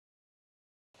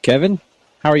Kevin,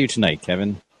 how are you tonight,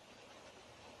 Kevin?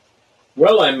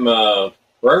 Well, I'm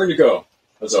raring to go,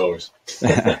 as always.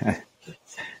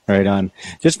 Right on.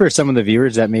 Just for some of the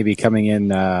viewers that may be coming in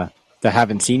that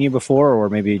haven't seen you before, or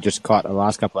maybe just caught the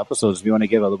last couple episodes, do you want to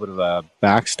give a little bit of a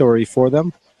backstory for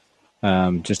them,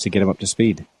 just to get them up to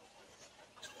speed?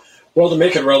 Well, to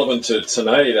make it relevant to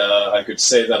tonight, I could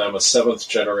say that I'm a seventh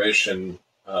generation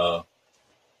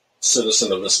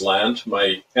citizen of this land.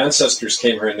 My ancestors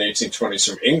came here in the 1820s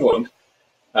from England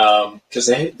because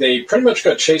they pretty much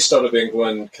got chased out of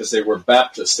England because they were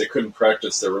Baptists. They couldn't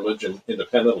practice their religion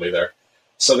independently there.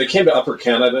 So they came to Upper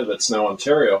Canada, that's now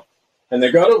Ontario, and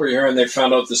they got over here and they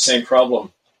found out the same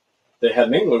problem they had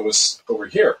in England was over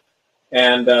here.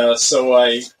 And so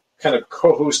I kind of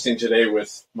co-hosting today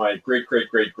with my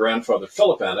great-great-great-grandfather,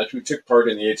 Philip Annett, who took part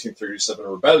in the 1837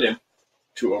 rebellion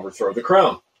to overthrow the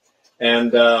crown.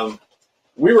 And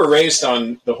we were raised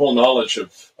on the whole knowledge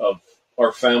of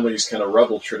our family's kind of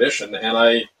rebel tradition, and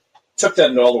I took that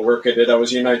into all the work I did. I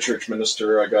was a United Church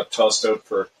minister. I got tossed out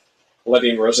for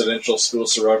letting residential school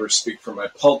survivors speak from my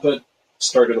pulpit,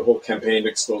 started a whole campaign to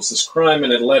expose this crime,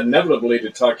 and it led inevitably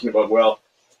to talking about, well,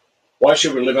 why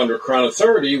should we live under Crown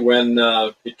authority when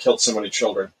it killed so many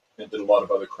children and did a lot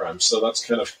of other crimes? So that's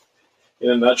kind of,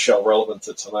 in a nutshell, relevant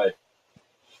to tonight.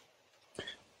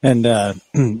 And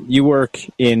you work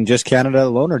in just Canada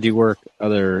alone, or do you work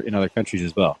in other countries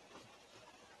as well?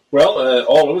 Well,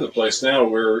 all over the place now.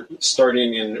 We're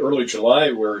starting in early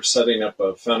July. We're setting up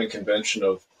a founding convention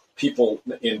of people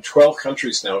in 12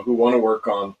 countries now who want to work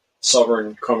on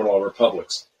sovereign common law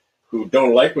republics, who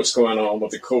don't like what's going on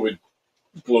with the COVID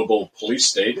global police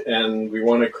state, and we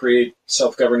want to create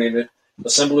self-governing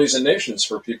assemblies and nations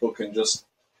where people can just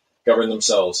govern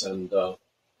themselves. And,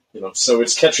 so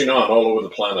it's catching on all over the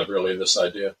planet, really, this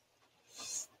idea.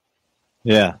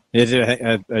 Yeah,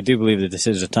 I do believe that this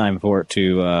is a time for it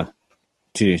to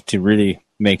really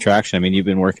make traction. I mean, you've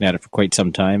been working at it for quite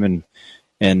some time,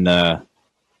 and I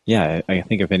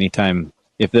think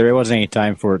if there was any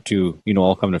time for it to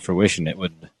all come to fruition, it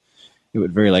would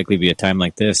very likely be a time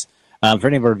like this. For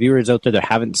any of our viewers out there that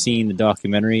haven't seen the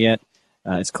documentary yet,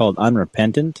 it's called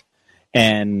Unrepentant,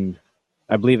 and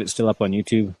I believe it's still up on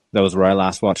YouTube. That was where I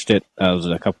last watched it. It was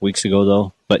a couple weeks ago,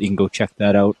 though, but you can go check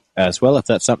that out as well if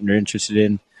that's something you're interested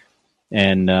in.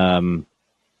 And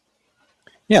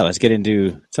let's get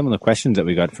into some of the questions that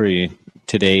we got for you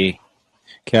today,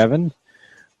 Kevin.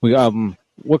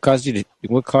 What caused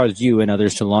you and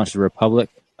others to launch the Republic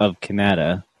of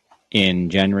Kanata in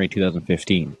January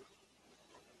 2015?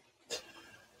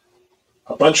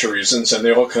 A bunch of reasons, and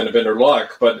they all kind of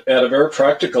interlock. But at a very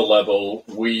practical level,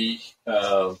 we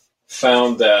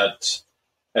found that,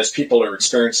 as people are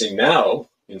experiencing now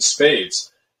in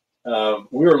spades,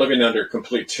 we were living under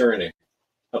complete tyranny.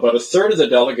 About a third of the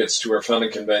delegates to our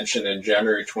founding convention in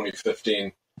January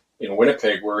 2015 in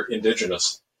Winnipeg were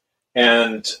Indigenous.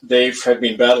 And they had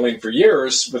been battling for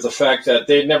years with the fact that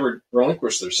they'd never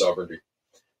relinquished their sovereignty.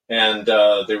 And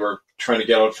they were trying to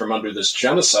get out from under this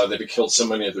genocide that had killed so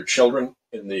many of their children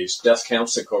in these death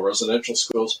camps they call residential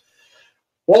schools.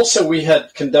 Also, we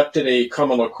had conducted a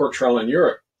common law court trial in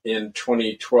Europe in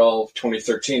 2012,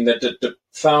 2013 that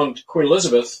found Queen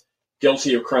Elizabeth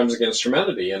guilty of crimes against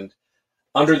humanity. And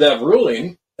under that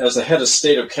ruling, as the head of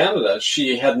state of Canada,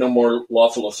 she had no more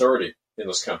lawful authority in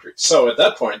this country. So at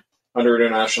that point, under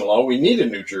international law, we need a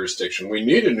new jurisdiction. We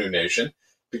need a new nation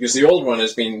because the old one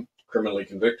has been criminally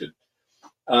convicted.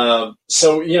 There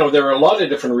are a lot of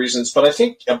different reasons, but I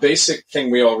think a basic thing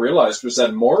we all realized was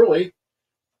that morally,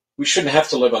 we shouldn't have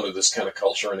to live under this kind of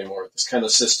culture anymore, this kind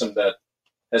of system that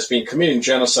has been committing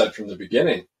genocide from the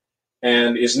beginning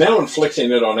and is now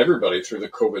inflicting it on everybody through the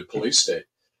COVID police state.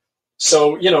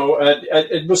 So,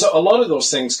 it was a lot of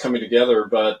those things coming together,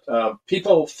 but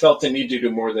people felt they need to do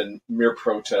more than mere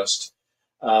protest,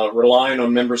 relying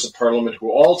on members of parliament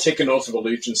who all take an oath of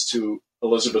allegiance to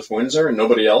Elizabeth Windsor and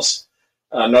nobody else,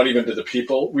 not even to the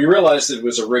people. We realized that it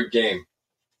was a rigged game,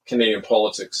 Canadian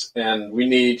politics, and we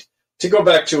need to go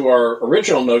back to our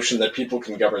original notion that people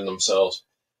can govern themselves,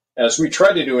 as we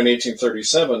tried to do in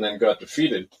 1837 and got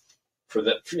defeated for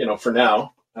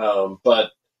now.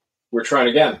 But we're trying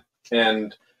again.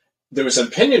 And there was an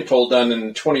opinion poll done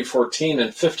in 2014,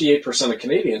 and 58% of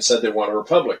Canadians said they want a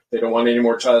republic. They don't want any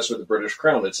more ties with the British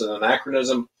Crown. It's an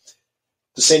anachronism,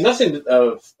 to say nothing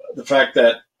of the fact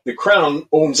that the Crown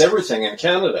owns everything in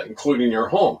Canada, including your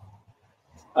home.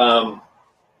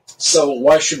 So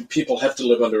why should people have to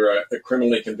live under a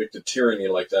criminally convicted tyranny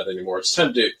like that anymore? It's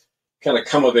time to kind of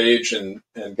come of age and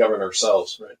govern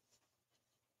ourselves, right?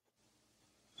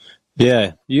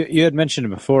 Yeah, you had mentioned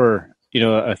before,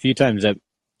 a few times that,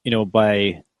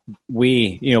 by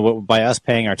we, by us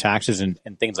paying our taxes and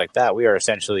things like that, we are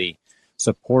essentially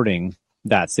supporting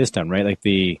that system, right? Like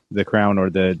the crown or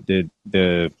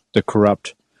the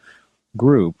corrupt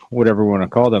group, whatever we want to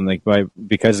call them, like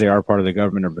because they are part of the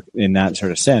government or in that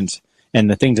sort of sense, and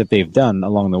the things that they've done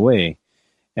along the way,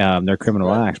 their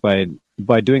criminal acts by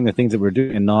doing the things that we're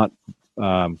doing and not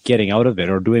getting out of it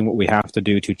or doing what we have to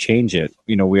do to change it.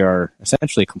 We are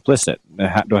essentially complicit.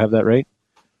 Do I have that right?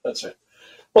 That's right.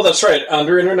 Well, that's right.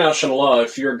 Under international law,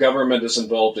 if your government is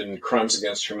involved in crimes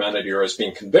against humanity or is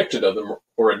being convicted of them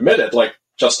or admitted, like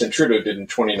Justin Trudeau did in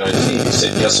 2019, he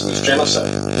said, yes, it was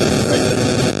genocide. Right?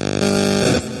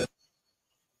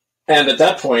 And at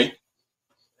that point,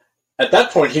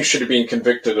 he should have been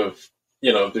convicted of,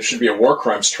 there should be a war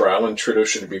crimes trial and Trudeau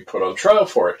should be put on trial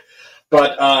for it.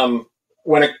 But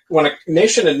when a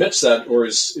nation admits that or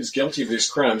is guilty of these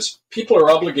crimes, people are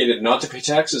obligated not to pay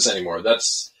taxes anymore.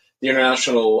 That's the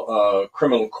International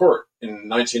Criminal Court in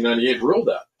 1998 ruled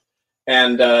that.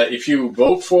 And if you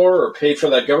vote for or pay for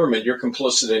that government, you're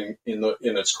complicit in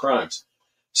its crimes.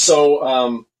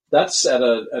 So that's at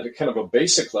a kind of a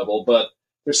basic level, but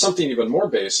there's something even more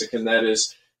basic, and that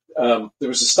is there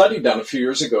was a study done a few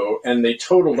years ago, and they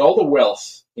totaled all the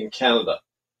wealth in Canada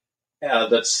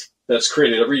that's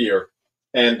created every year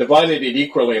and divided it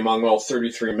equally among all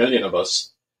 33 million of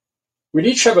us. We'd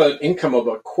each have an income of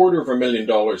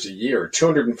 $250,000 a year,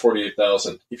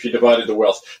 248,000, if you divided the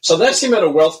wealth. So that's the amount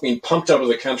of wealth being pumped out of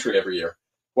the country every year.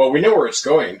 Well, we know where it's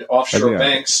going, to offshore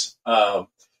banks, to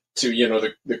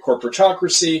the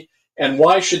corporatocracy. And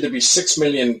why should there be 6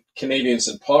 million Canadians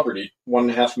in poverty,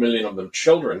 1.5 million of them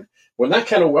children, when that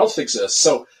kind of wealth exists?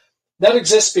 So that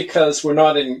exists because we're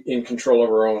not in control of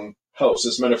our own house.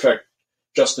 As a matter of fact,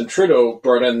 Justin Trudeau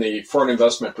brought in the Foreign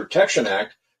Investment Protection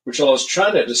Act, which allows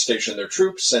China to station their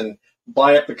troops and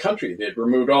buy up the country. They'd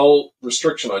removed all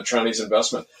restriction on Chinese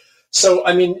investment. So,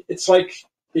 I mean, it's like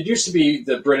it used to be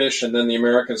the British and then the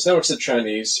Americans. Now it's the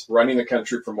Chinese running the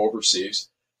country from overseas.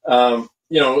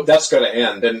 That's got to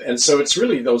end. And so it's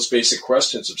really those basic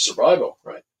questions of survival,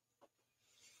 right?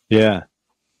 Yeah.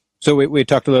 So we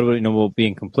talked a little bit, about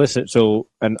being complicit. So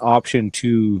an option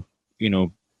to,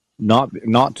 not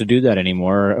to do that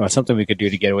anymore, or something we could do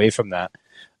to get away from that,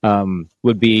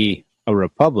 would be a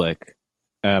republic,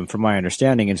 from my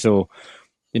understanding. And so,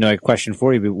 a question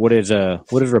for you: what is a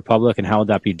republic, and how would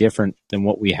that be different than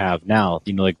what we have now?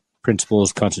 Like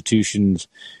principles, constitutions,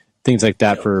 things like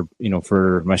that. For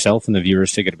myself and the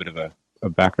viewers to get a bit of a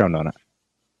background on it.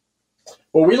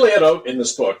 Well, we lay it out in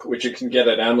this book, which you can get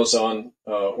at Amazon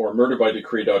or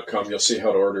murderbydecree.com. You'll see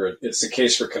how to order it. It's the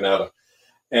case for Kanata,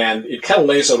 and it kind of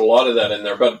lays out a lot of that in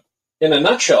there. But in a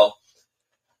nutshell,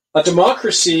 a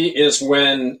democracy is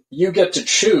when you get to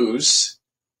choose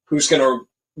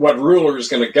what ruler is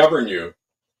going to govern you.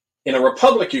 In a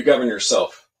republic, you govern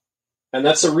yourself. And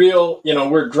that's a real,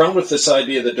 we're drummed with this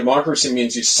idea that democracy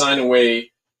means you sign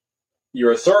away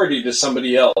your authority to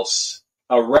somebody else,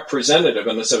 a representative.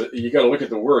 And you got to look at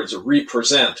the words,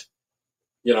 represent.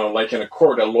 Like in a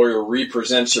court, a lawyer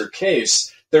represents your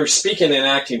case. They're speaking and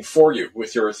acting for you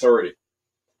with your authority.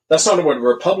 That's not what a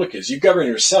republic is. You govern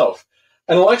yourself.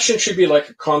 An election should be like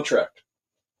a contract.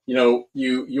 You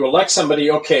elect somebody,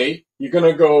 okay, you're going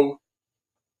to go,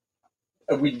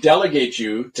 we delegate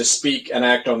you to speak and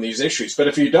act on these issues. But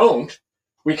if you don't,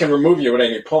 we can remove you at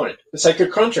any point. It's like a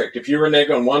contract. If you renege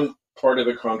on one part of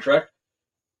the contract,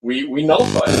 we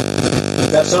nullify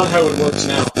it. That's not how it works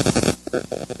now.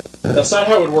 That's not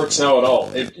how it works now at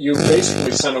all. You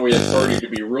basically send away authority to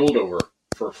be ruled over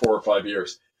for 4 or 5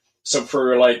 years. So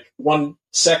for like 1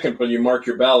 second when you mark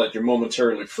your ballot, you're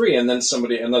momentarily free, and then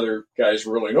another guy's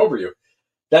ruling over you.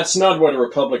 That's not what a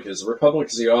republic is. A republic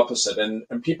is the opposite, and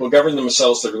people govern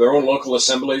themselves through their own local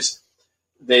assemblies.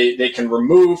 They can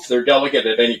remove their delegate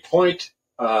at any point.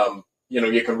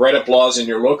 You can write up laws in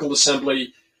your local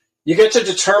assembly. You get to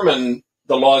determine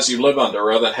the laws you live under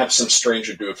rather than have some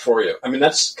stranger do it for you. I mean,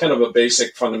 that's kind of a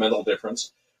basic fundamental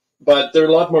difference. But there are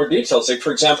a lot more details. Like,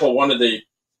 for example,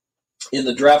 in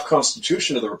the draft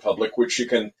constitution of the republic, which you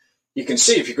can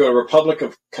see if you go to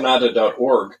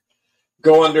republicofcanada.org,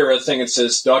 go under a thing that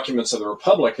says Documents of the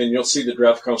Republic, and you'll see the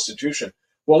draft constitution.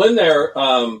 Well, in there,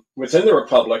 within the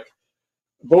republic,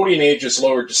 voting age is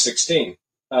lowered to 16.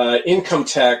 Income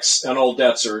tax and all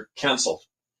debts are canceled.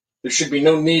 There should be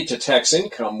no need to tax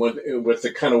income with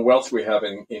the kind of wealth we have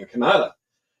in Kanata.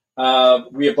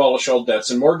 We abolish all debts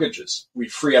and mortgages. We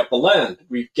free up the land.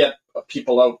 We get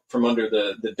people out from under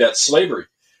the debt slavery.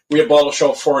 We abolish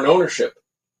all foreign ownership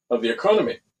of the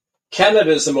economy.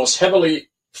 Canada is the most heavily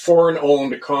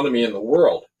foreign-owned economy in the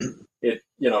world.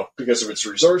 Because of its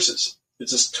resources.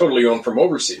 It's just totally owned from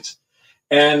overseas.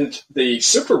 And the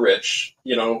super rich,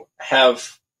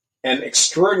 have an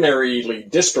extraordinarily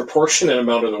disproportionate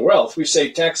amount of the wealth. We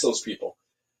say tax those people,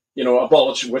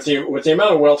 abolish with the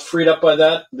amount of wealth freed up by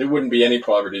that, there wouldn't be any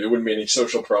poverty. There wouldn't be any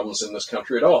social problems in this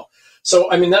country at all. So,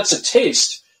 that's a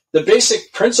taste. The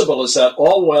basic principle is that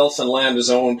all wealth and land is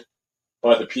owned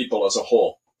by the people as a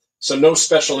whole. So no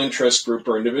special interest group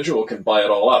or individual can buy it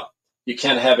all up. You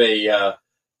can't have a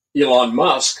Elon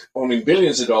Musk owning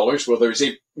billions of dollars. Well, there's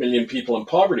 8 million people in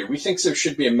poverty. We think there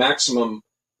should be a maximum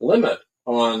limit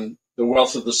on the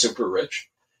wealth of the super rich,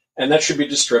 and that should be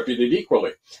distributed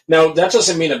equally. Now, that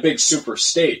doesn't mean a big super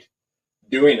state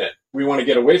doing it. We want to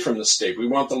get away from the state. We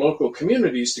want the local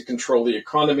communities to control the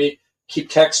economy, keep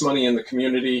tax money in the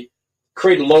community,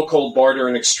 create local barter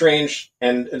and exchange,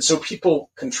 and so people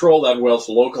control that wealth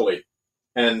locally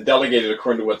and delegate it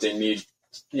according to what they need,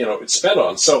 it's spent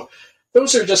on. So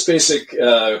those are just basic,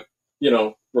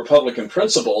 Republican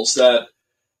principles that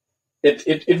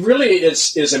it really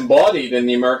is embodied in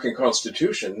the American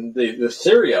Constitution. The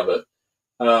theory of it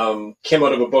came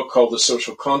out of a book called The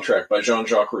Social Contract by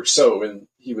Jean-Jacques Rousseau, and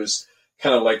he was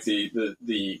kind of like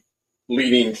the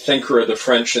leading thinker of the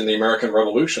French and the American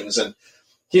revolutions. And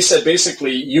he said,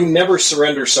 basically, you never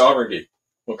surrender sovereignty,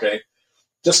 okay?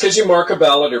 Just because you mark a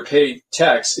ballot or pay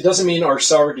tax, it doesn't mean our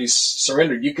sovereignty is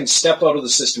surrendered. You can step out of the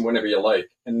system whenever you like,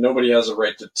 and nobody has a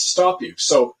right to stop you.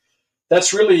 So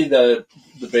that's really the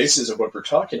basis of what we're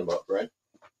talking about, right?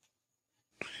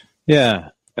 Yeah.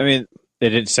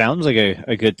 It sounds like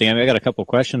a good thing. I got a couple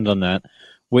questions on that.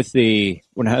 With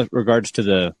regards to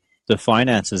the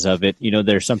finances of it,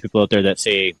 there's some people out there that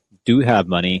say do have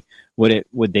money.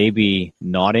 Would they be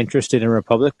not interested in a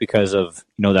republic because of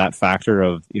that factor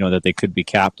of that they could be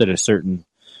capped at a certain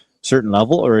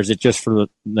level, or is it just for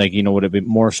would it be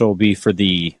more so be for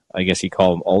the, I guess you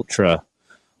call them ultra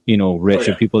rich,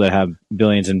 of people that have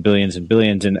billions and billions and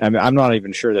billions? And I'm not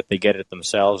even sure that they get it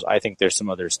themselves. I think there's some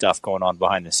other stuff going on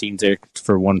behind the scenes there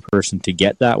for one person to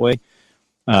get that way.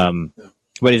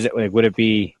 But is it would it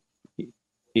be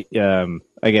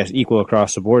I guess equal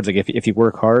across the boards? Like if you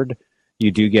work hard,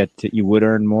 you would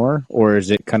earn more, or is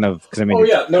it kind of, because in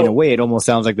a way it almost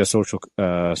sounds like the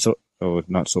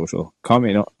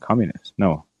communist.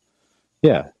 No.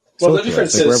 Yeah. Well, the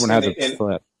difference is everyone has a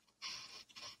flat.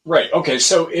 Right. Okay.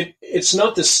 So it's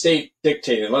not the state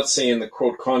dictating. Let's say in the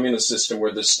quote communist system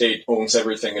where the state owns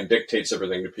everything and dictates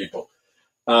everything to people.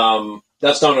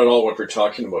 That's not at all what we're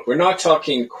talking about. We're not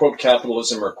talking quote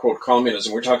capitalism or quote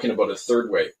communism. We're talking about a third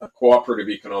way, a cooperative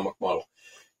economic model.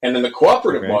 And in the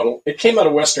cooperative model, it came out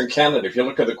of Western Canada. If you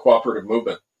look at the cooperative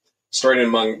movement, starting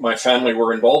among my family,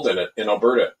 were involved in it in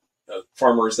Alberta,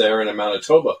 farmers there and in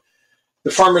Manitoba. The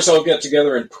farmers all get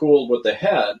together and pooled what they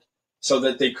had so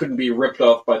that they couldn't be ripped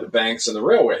off by the banks and the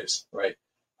railways, right?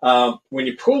 When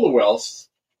you pool the wealth,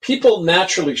 people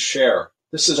naturally share.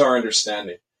 This is our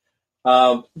understanding.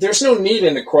 There's no need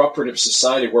in a cooperative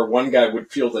society where one guy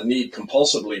would feel the need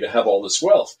compulsively to have all this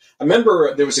wealth. I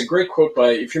remember there was a great quote by,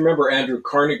 if you remember Andrew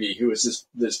Carnegie, who was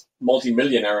this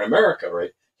multimillionaire in America,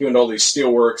 right? He owned all these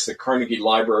steelworks, the Carnegie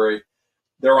Library.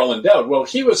 They're all endowed. Well,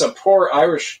 he was a poor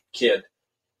Irish kid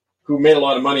who made a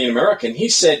lot of money in America. And he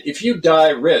said, if you die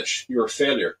rich, you're a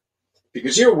failure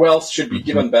because your wealth should be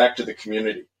given back to the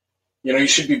community. You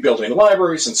should be building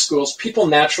libraries and schools. People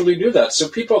naturally do that. So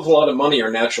people with a lot of money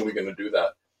are naturally going to do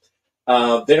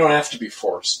that. They don't have to be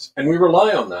forced. And we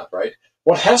rely on that, right?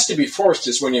 What has to be forced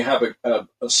is when you have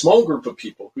a small group of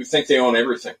people who think they own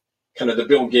everything, kind of the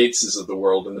Bill Gateses of the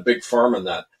world and the big pharma and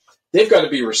that. They've got to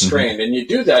be restrained. Mm-hmm. And you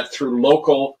do that through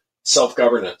local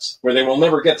self-governance, where they will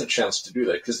never get the chance to do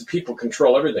that because the people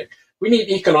control everything. We need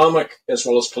economic as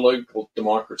well as political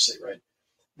democracy, right?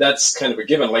 That's kind of a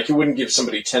given. Like you wouldn't give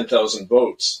somebody 10,000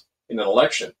 votes in an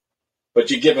election,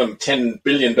 but you give them $10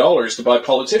 billion to buy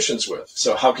politicians with.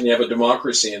 So how can you have a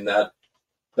democracy in that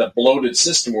bloated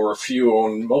system where a few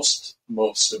own most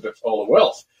of it, all the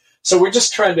wealth? So we're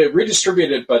just trying to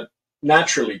redistribute it, but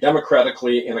naturally,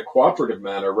 democratically, in a cooperative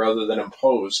manner, rather than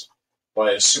imposed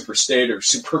by a super state or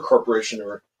super corporation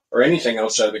or anything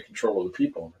outside of the control of the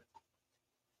people.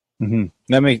 Mm-hmm.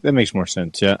 That makes more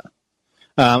sense. Yeah.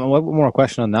 One more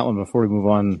question on that one before we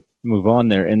move on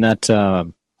there. In that,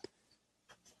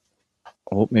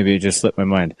 maybe it just slipped my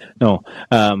mind. No,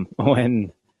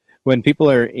 when people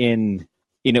are in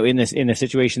the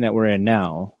situation that we're in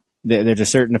now, there's a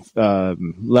certain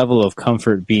level of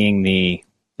comfort being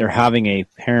they're having a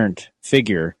parent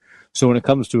figure. So when it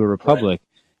comes to a republic, right,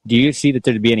 do you see that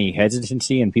there'd be any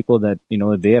hesitancy in people that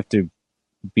they have to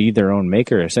be their own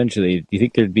maker, essentially? Do you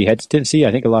think there'd be hesitancy?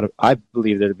 I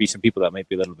believe there'd be some people that might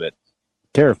be a little bit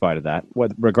terrified of that,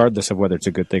 regardless of whether it's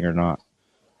a good thing or not.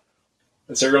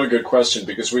 It's a really good question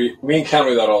because we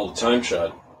encounter that all the time,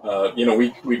 Chad.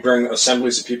 We bring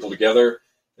assemblies of people together,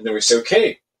 and then we say,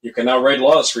 okay, you can now write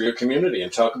laws for your community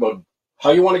and talk about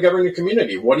how you want to govern your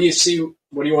community. What do you see?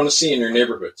 What do you want to see in your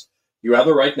neighborhoods? You have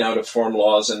the right now to form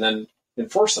laws and then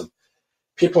enforce them.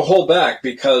 People hold back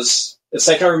because it's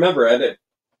like I remember I had an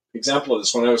example of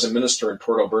this when I was a minister in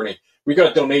Port Alberni. We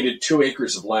got donated 2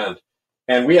 acres of land,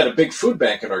 and we had a big food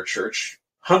bank in our church,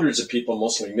 hundreds of people,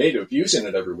 mostly native, using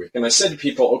it every week. And I said to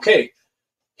people, okay,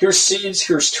 here's seeds,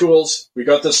 here's tools. We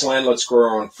got this land, let's grow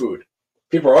our own food.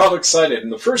 People are all excited. In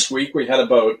the first week, we had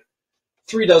about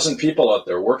 3 dozen people out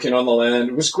there working on the land.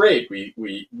 It was great.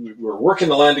 We were working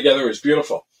the land together. It was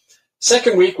beautiful.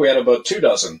 Second week, we had about 2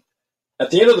 dozen.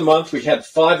 At the end of the month, we had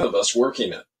 5 of us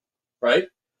working it, right?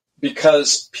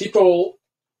 Because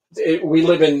we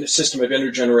live in a system of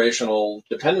intergenerational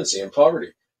dependency and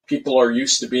poverty. People are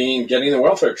used to getting the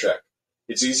welfare check.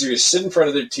 It's easier to sit in front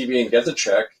of their TV and get the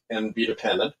check and be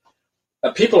dependent.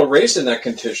 People are raised in that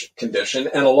condition,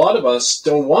 and a lot of us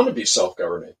don't want to be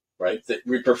self-governing, right?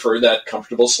 We prefer that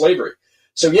comfortable slavery.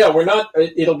 So yeah,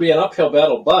 it'll be an uphill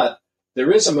battle, but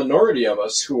there is a minority of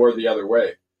us who are the other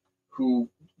way, who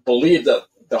believe that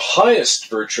the highest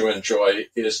virtue and joy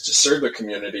is to serve the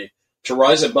community, to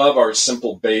rise above our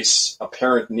simple base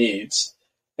apparent needs,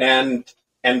 and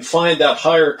find that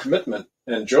higher commitment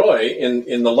and joy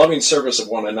in the loving service of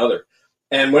one another.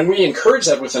 And when we encourage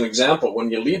that with an example,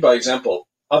 when you lead by example,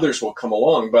 others will come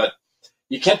along. But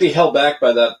you can't be held back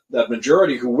by that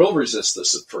majority who will resist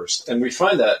this at first. And we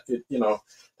find that,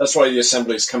 that's why the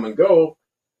assemblies come and go,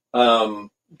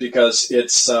 because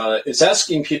it's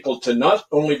asking people to not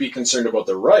only be concerned about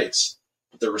their rights,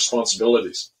 but their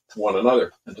responsibilities to one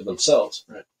another and to themselves.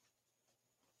 Right?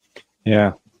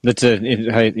 Yeah, that's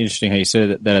interesting how you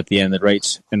said that at the end, the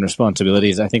rights and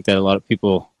responsibilities. I think that a lot of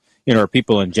people, or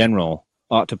people in general,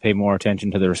 ought to pay more attention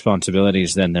to their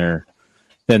responsibilities than their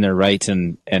rights.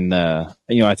 And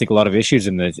I think a lot of issues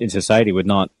in society would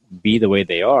not be the way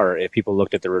they are if people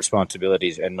looked at their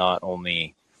responsibilities and not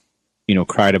only,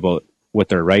 cried about what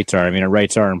their rights are. I mean, our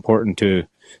rights are important to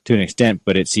an extent,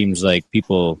 but it seems like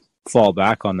people fall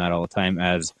back on that all the time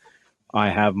as I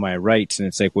have my rights. And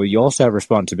it's like, well, you also have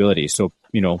responsibilities. So,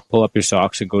 pull up your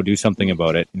socks and go do something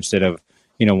about it instead of,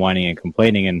 whining and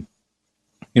complaining. And,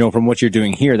 from what you're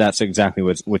doing here, that's exactly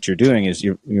what you're doing is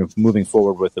you're moving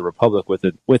forward with the Republic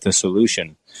with a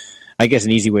solution. I guess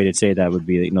an easy way to say that would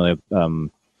be,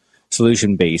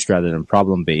 solution based rather than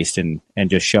problem based, and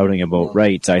just shouting about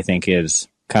rights, I think, is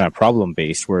kind of problem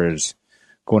based, whereas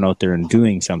going out there and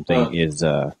doing something is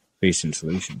based in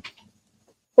solution.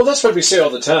 Well, that's what we say all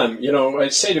the time. I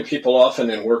say to people often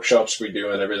in workshops we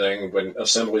do and everything, when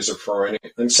assemblies are forming,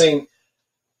 I'm saying,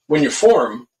 when you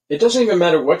form, it doesn't even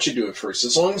matter what you do at first.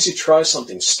 As long as you try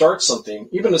something, start something,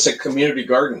 even as a community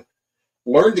garden,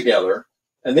 learn together,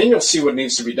 and then you'll see what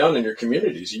needs to be done in your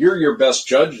communities. You're your best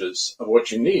judges of what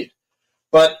you need.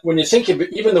 But when you think of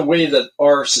even the way that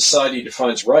our society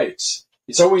defines rights,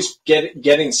 it's always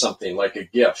getting something like a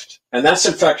gift. And that's,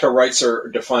 in fact, how rights are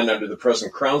defined under the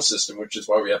present crown system, which is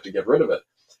why we have to get rid of it.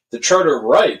 The Charter of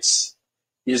Rights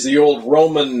is the old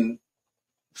Roman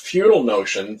feudal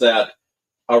notion that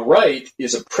a right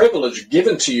is a privilege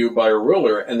given to you by a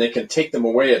ruler, and they can take them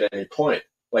away at any point,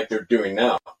 like they're doing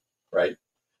now, right?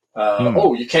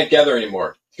 Oh, you can't gather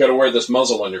anymore. You got to wear this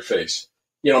muzzle on your face.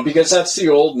 Because that's the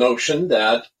old notion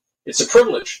that it's a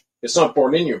privilege. It's not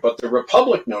born in you. But the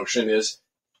Republic notion is,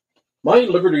 my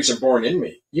liberties are born in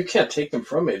me. You can't take them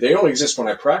from me. They only exist when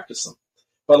I practice them.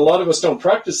 But a lot of us don't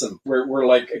practice them. We're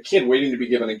like a kid waiting to be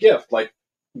given a gift. Like,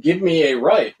 give me a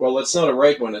right. Well, it's not a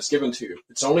right when it's given to you.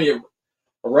 It's only a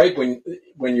right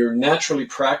when you naturally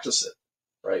practice it,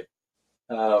 right?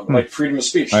 Like freedom of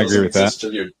speech doesn't exist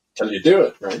till you do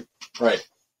it, right? Right.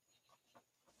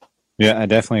 Yeah, I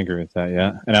definitely agree with that.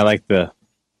 Yeah, and I like the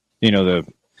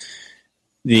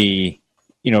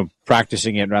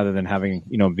practicing it rather than having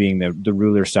being the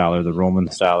ruler style or the Roman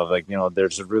style of like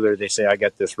there's a ruler, they say I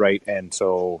get this right, and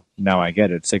so now I get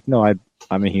it. It's like, no,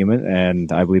 I'm a human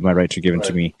and I believe my rights are given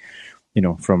to me,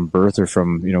 from birth or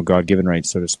from God-given rights,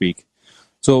 so to speak.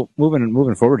 So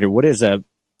moving forward here, what is we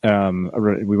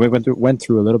went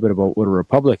through a little bit about what a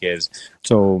republic is.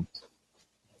 So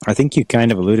I think you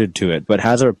kind of alluded to it, but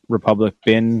has a republic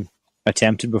been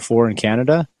attempted before in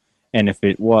Canada? And if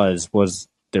it was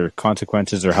there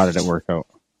consequences, or how did it work out?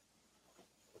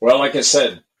 Well, like I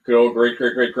said, good old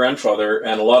great-great-great-grandfather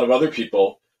and a lot of other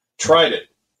people tried it.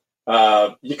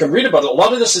 You can read about it. A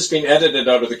lot of this has been edited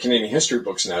out of the Canadian history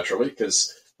books, naturally,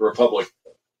 because the Republic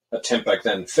attempt back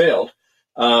then failed.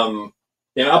 In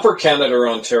Upper Canada or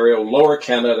Ontario, Lower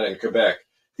Canada and Quebec,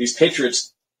 these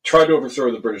patriots tried to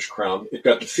overthrow the British Crown. It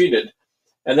got defeated.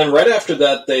 And then right after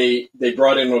that, they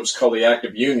brought in what was called the Act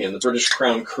of Union. The British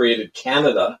Crown created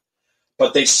Canada,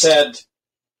 but they said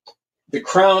the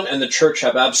Crown and the Church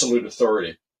have absolute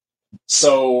authority.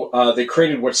 So they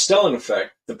created what's still in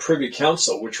effect, the Privy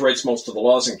Council, which writes most of the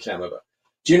laws in Canada.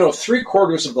 Do you know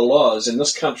 3/4 of the laws in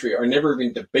this country are never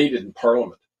even debated in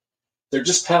Parliament? They're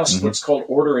just passed what's called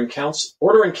order in council.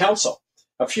 Order in council.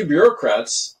 A few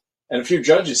bureaucrats and a few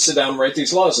judges sit down and write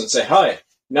these laws and say, hi,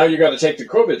 now you got to take the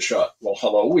COVID shot. Well,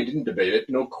 hello, we didn't debate it.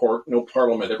 No court, no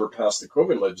Parliament ever passed the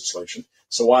COVID legislation.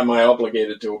 So why am I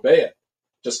obligated to obey it?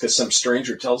 Just because some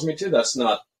stranger tells me to? That's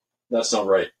not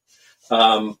right.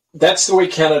 That's the way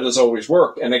Canada's always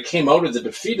worked, and it came out of the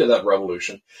defeat of that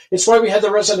revolution. It's why we had the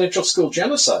residential school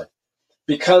genocide,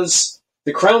 because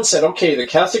the Crown said, okay, the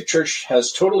Catholic Church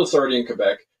has total authority in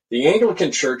Quebec, the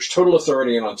Anglican Church, total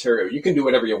authority in Ontario. You can do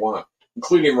whatever you want,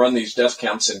 including run these death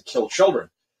camps and kill children.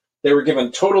 They were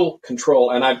given total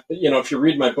control, and if you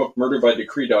read my book,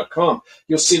 murderbydecree.com,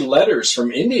 you'll see letters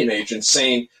from Indian agents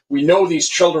saying, we know these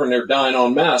children are dying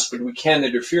en masse, but we can't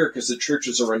interfere because the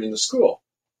churches are running the school.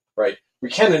 Right? We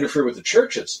can't interfere with the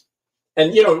churches.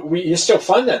 And, you still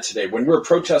find that today. When we were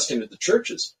protesting at the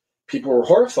churches, people were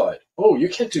horrified. Oh, you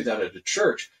can't do that at a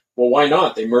church. Well, why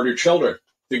not? They murder children.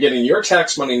 They're getting your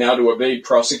tax money now to evade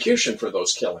prosecution for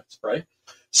those killings, right?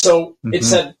 So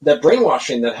it's that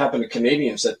brainwashing that happened to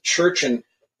Canadians, that church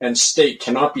and state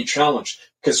cannot be challenged.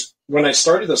 Because when I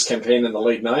started this campaign in the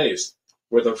late 90s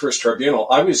with our first tribunal,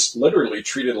 I was literally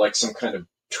treated like some kind of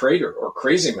traitor or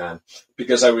crazy man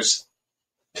because I was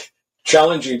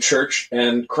challenging church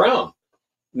and crown.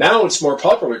 Now it's more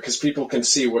popular because people can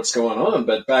see what's going on.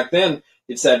 But back then,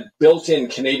 it's that built-in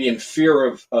Canadian fear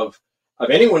of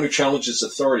anyone who challenges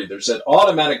authority. There's that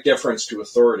automatic deference to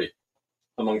authority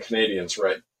among Canadians,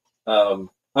 right?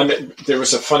 There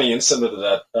was a funny incident of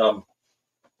that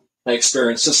I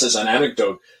experienced. This is an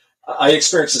anecdote. I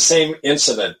experienced the same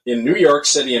incident in New York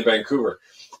City and Vancouver.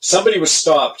 Somebody was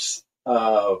stopped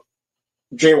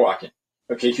jaywalking.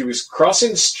 Okay, he was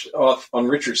crossing off on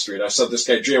Richard Street. I saw this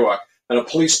guy jaywalk, and a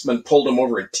policeman pulled him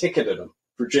over and ticketed him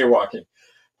for jaywalking.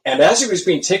 And as he was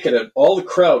being ticketed, all the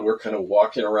crowd were kind of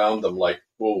walking around them like,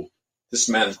 whoa, this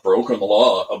man's broken the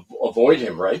law. Avoid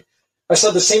him, right? I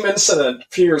saw the same incident a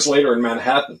few years later in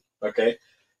Manhattan, okay?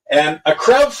 And a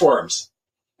crowd forms,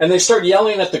 and they start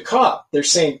yelling at the cop. They're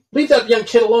saying, leave that young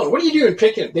kid alone. What are you doing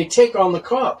picking? They take on the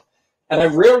cop. And I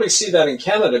rarely see that in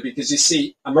Canada because, you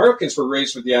see, Americans were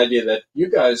raised with the idea that you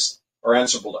guys are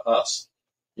answerable to us.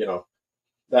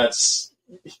 That's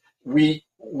we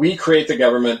create the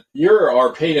government. You're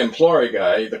our paid employee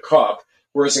guy, the cop.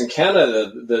 Whereas in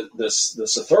Canada,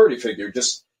 this authority figure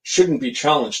just shouldn't be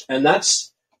challenged. And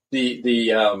that's the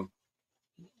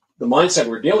mindset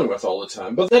we're dealing with all the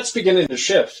time. But that's beginning to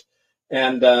shift.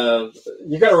 And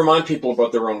you got to remind people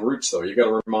about their own roots, though. You got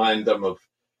to remind them of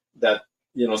that.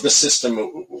 This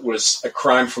system was a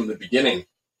crime from the beginning,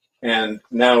 and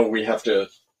now we have to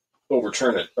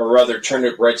overturn it, or rather turn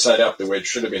it right side up the way it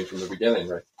should have been from the beginning,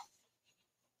 right?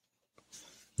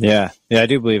 Yeah, I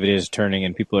do believe it is turning,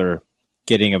 and people are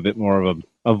getting a bit more of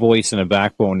a voice and a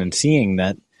backbone, and seeing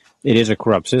that it is a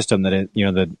corrupt system. That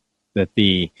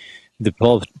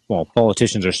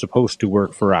politicians are supposed to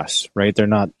work for us, right?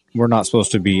 We're not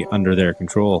supposed to be under their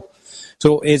control.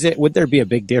 So would there be a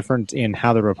big difference in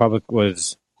how the Republic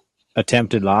was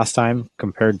attempted last time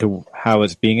compared to how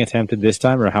it's being attempted this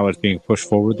time, or how it's being pushed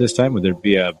forward this time? Would there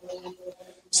be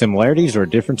similarities or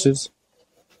differences?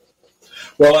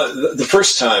 Well, the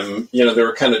first time, there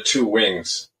were kind of two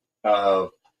wings.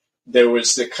 There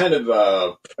was the kind of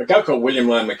a guy called William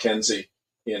Lyon Mackenzie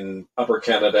in Upper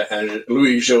Canada and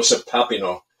Louis-Joseph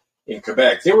Papineau in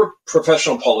Quebec. They were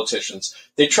professional politicians.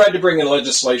 They tried to bring in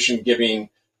legislation giving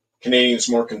Canadians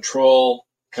more control,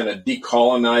 kind of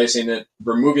decolonizing it,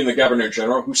 removing the Governor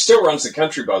General, who still runs the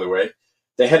country, by the way.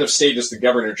 The head of state is the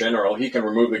Governor General. He can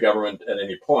remove the government at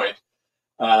any point.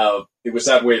 It was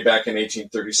that way back in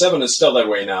 1837. It's still that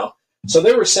way now. So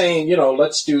they were saying,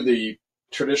 let's do the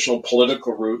traditional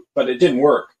political route, but it didn't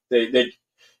work.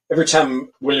 Every time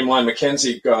William Lyon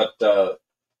Mackenzie got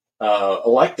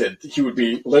elected, he would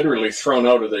be literally thrown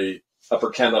out of the Upper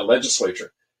Canada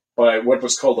legislature by what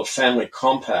was called the Family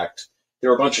Compact. There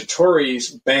were a bunch of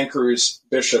Tories, bankers,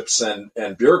 bishops,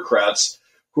 and bureaucrats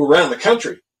who ran the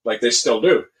country, like they still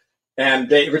do.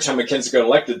 And every time Mackenzie got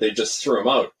elected, they just threw him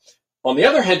out. On the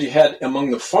other hand, you had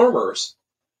among the farmers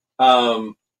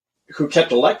who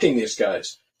kept electing these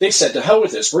guys, they said, to hell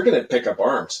with this, we're going to pick up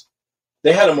arms.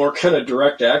 They had a more kind of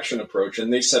direct action approach,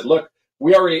 and they said, look,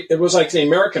 it was like the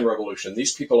American Revolution.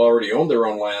 These people already owned their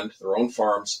own land, their own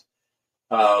farms.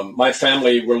 My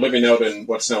family were living out in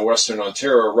what's now Western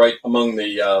Ontario, right among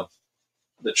the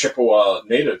Chippewa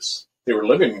natives. They were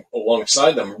living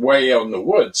alongside them, way out in the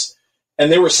woods,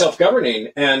 and they were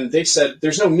self-governing. And they said,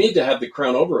 "There's no need to have the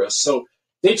crown over us." So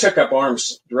they took up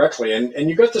arms directly, and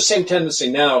you got the same tendency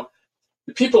now.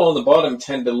 The people on the bottom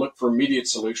tend to look for immediate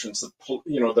solutions.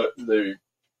 The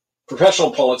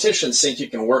professional politicians think you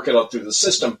can work it out through the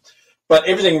system, but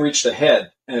everything reached a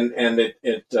head, and they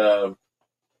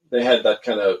had that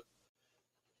kind of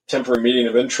temporary meeting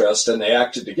of interest, and they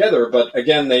acted together. But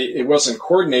again, it wasn't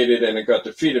coordinated, and it got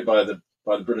defeated by the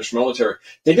British military.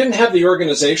 They didn't have the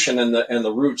organization and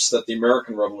the roots that the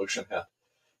American Revolution had.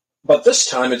 But this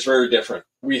time, it's very different.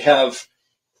 We have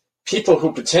people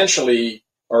who potentially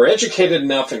are educated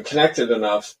enough and connected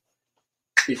enough.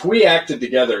 If we acted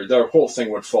together, the whole thing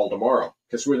would fall tomorrow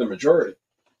because we're the majority.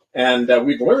 And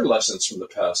we've learned lessons from the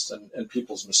past and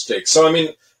people's mistakes. So, I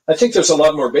mean, I think there's a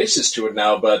lot more basis to it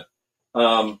now, but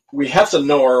we have to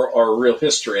know our real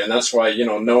history. And that's why,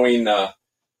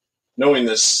 knowing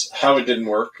this, how it didn't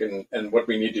work and what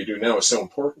we need to do now is so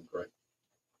important, right?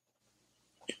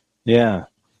 Yeah.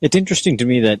 It's interesting to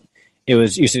me that it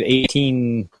was, you said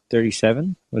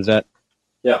 1837? Was that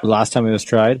the last time it was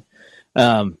tried?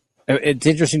 It's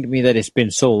interesting to me that it's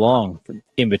been so long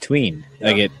in between.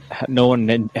 Yeah. Like no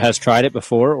one has tried it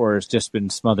before, or it's just been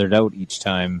smothered out each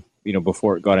time,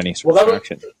 before it got any sort of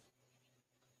traction.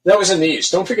 That was in the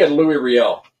East. Don't forget Louis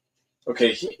Riel.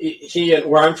 Okay, he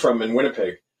where I'm from in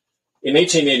Winnipeg, in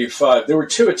 1885, there were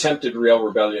two attempted Riel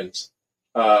rebellions,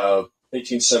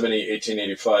 1870,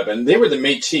 1885, and they were the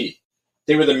Métis.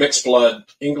 They were the mixed blood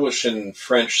English and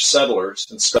French settlers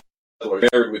and settlers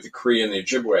married with the Cree and the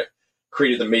Ojibwe,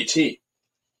 created the Métis.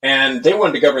 And they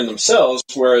wanted to govern themselves,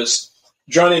 whereas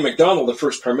John A. Macdonald, the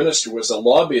first prime minister, was a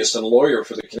lobbyist and lawyer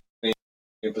for the Canadian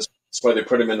Pacific. That's why they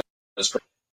put him in as president.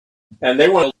 And they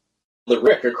wanted the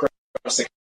Rick across the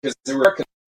because the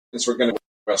Americans were going to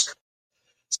west.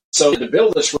 So to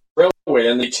build this railway,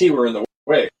 and the Métis were in the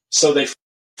way. So they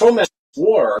fomented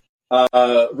war.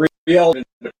 Riel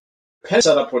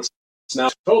set up what's now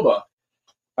Toba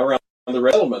around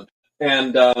the settlement,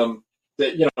 and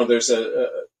there's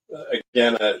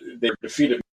they were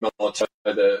defeated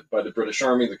militarily by the British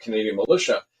Army, the Canadian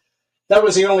militia. That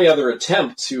was the only other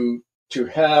attempt to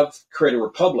create a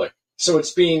republic. So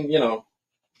it's been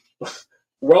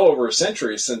well over a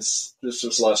century since this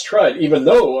was last tried. Even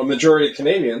though a majority of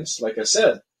Canadians, like I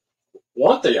said,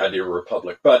 want the idea of a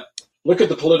republic, but look at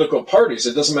the political parties.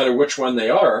 It doesn't matter which one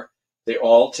they are. They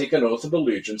all take an oath of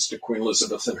allegiance to Queen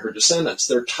Elizabeth and her descendants.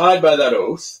 They're tied by that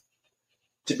oath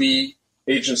to be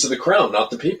agents of the crown,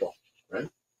 not the people, right?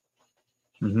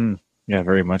 Mm-hmm. Yeah,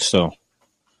 very much so.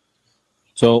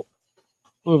 So,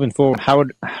 moving forward,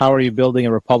 how are you building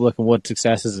a republic, and what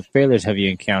successes and failures have you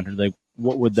encountered? Like,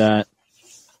 what would that?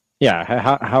 Yeah,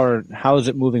 how is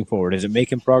it moving forward? Is it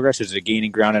making progress? Is it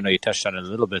gaining ground? I know you touched on it a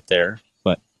little bit there,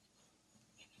 but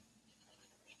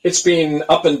it's been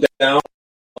up and down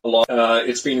a lot.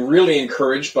 It's been really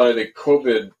encouraged by the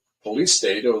COVID police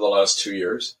state over the last 2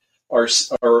 years.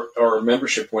 Our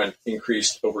membership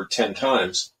increased over 10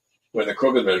 times when the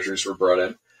COVID measures were brought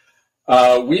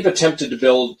in. We've attempted to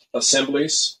build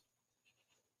assemblies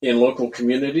in local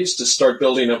communities to start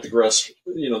building up the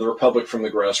republic from the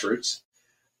grassroots.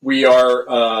 We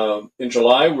are in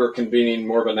July. We're convening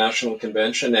more of a national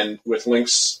convention, and with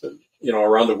links,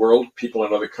 around the world, people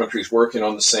in other countries working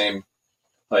on the same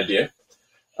idea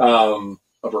of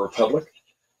a republic.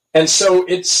 And so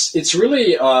it's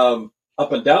really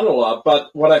up and down a lot. But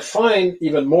what I find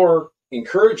even more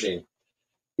encouraging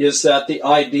is that the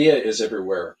idea is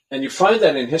everywhere. And you find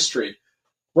that in history.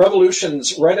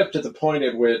 Revolutions, right up to the point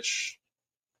at which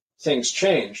things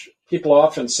change, people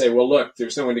often say, well, look,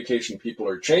 there's no indication people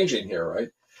are changing here, right?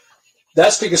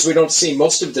 That's because we don't see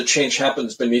most of the change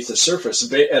happens beneath the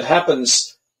surface. It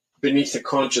happens beneath the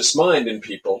conscious mind in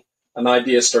people. An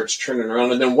idea starts turning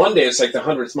around, and then one day it's like the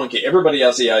 100th monkey. Everybody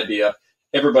has the idea.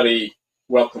 Everybody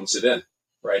welcomes it in,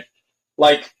 right?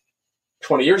 Like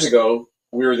 20 years ago,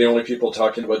 we were the only people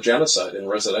talking about genocide in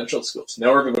residential schools.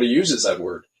 Now everybody uses that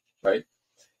word, right?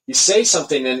 You say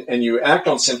something and you act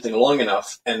on something long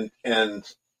enough, and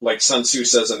like Sun Tzu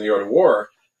says in The Art of War,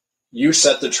 you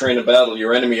set the train of battle.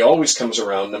 Your enemy always comes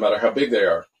around, no matter how big they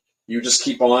are. You just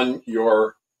keep on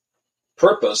your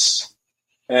purpose,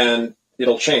 and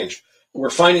it'll change. We're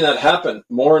finding that happen.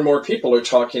 More and more people are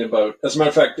talking about. As a matter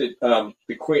of fact,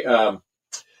 the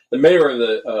mayor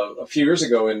of a few years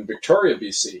ago in Victoria,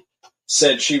 BC,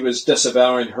 said she was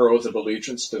disavowing her oath of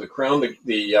allegiance to the crown.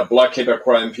 The Bloc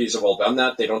Québécois MPs have all done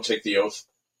that. They don't take the oath.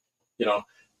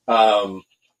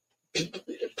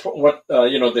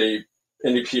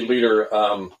 NDP leader,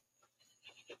 I'm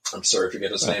sorry, I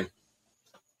forget his name.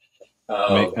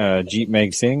 Jeet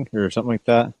Meg Singh or something like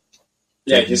that.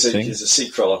 Yeah, he's a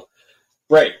Sikh fellow.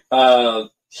 Right.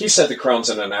 He said the Crown's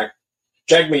an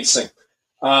Jagmeet Singh.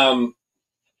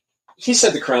 He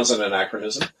said the Crown's an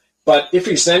anachronism. But if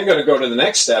he's then going to go to the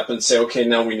next step and say, okay,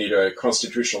 now we need a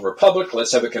constitutional republic,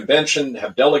 let's have a convention,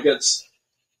 have delegates,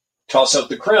 toss out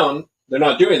the Crown, they're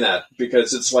not doing that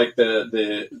because it's like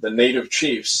the native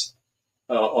chiefs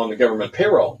on the government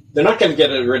payroll. They're not going to get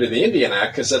rid of the Indian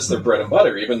Act because that's their bread and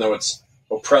butter, even though it's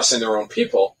oppressing their own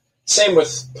people. Same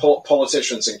with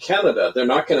politicians in Canada. They're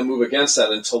not going to move against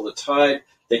that until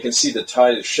they can see the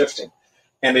tide is shifting.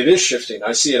 And it is shifting.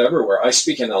 I see it everywhere. I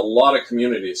speak in a lot of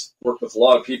communities, work with a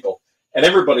lot of people, and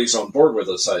everybody's on board with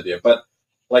this idea. But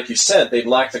like you said, they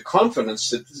lack the confidence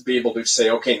to be able to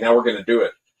say, okay, now we're going to do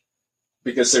it.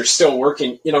 Because they're still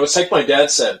working. You know, it's like my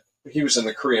dad said, he was in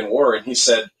the Korean War, and he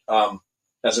said,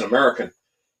 as an American,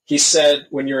 he said,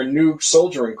 when you're a new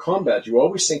soldier in combat, you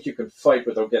always think you can fight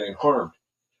without getting harmed.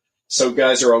 So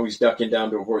guys are always ducking down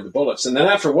to avoid the bullets. And then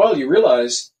after a while, you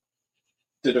realize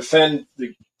to defend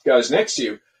the guys next to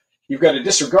you, you've got to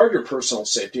disregard your personal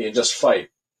safety and just fight.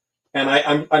 And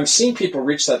I'm seeing people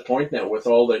reach that point now with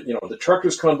all the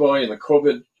truckers convoy and the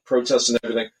COVID protests and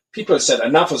everything. People have said,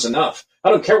 enough is enough. I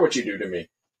don't care what you do to me.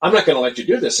 I'm not going to let you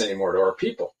do this anymore to our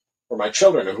people or my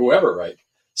children or whoever, right?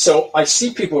 So I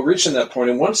see people reaching that point,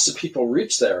 and once the people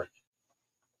reach there,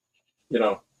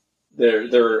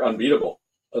 they're unbeatable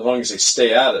as long as they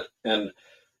stay at it. And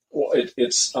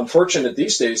it's unfortunate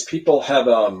these days. People have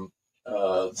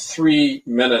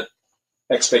 3-minute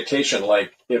expectation.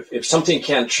 Like if something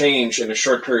can't change in a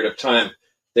short period of time,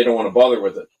 they don't want to bother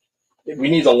with it. We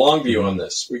need a long view on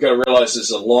this. We've got to realize this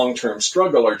is a long-term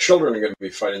struggle. Our children are going to be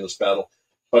fighting this battle,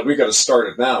 but we've got to start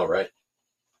it now, right?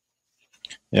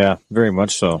 Yeah, very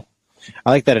much so.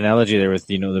 I like that analogy there with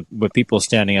with people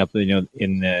standing up.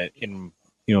 In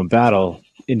battle,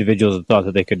 individuals thought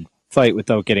that they could fight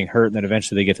without getting hurt, and then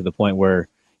eventually they get to the point where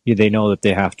they know that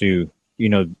they have to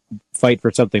fight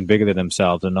for something bigger than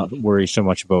themselves and not worry so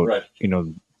much about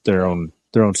their own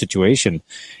situation.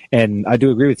 And I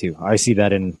do agree with you. I see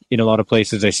that in a lot of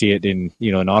places. I see it in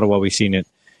in Ottawa. We've seen it,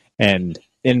 and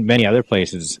in many other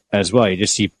places as well. You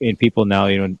just see in people now,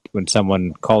 when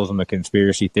someone calls them a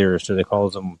conspiracy theorist or they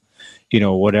calls them,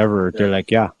 whatever, they're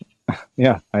like, yeah,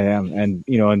 I am. And,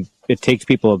 and it takes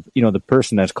people, the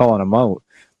person that's calling them out,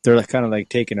 they're like, kind of like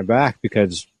taken aback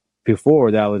because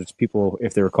before that was people,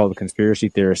 if they were called a conspiracy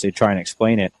theorist, they try and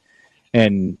explain it.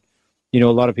 And, a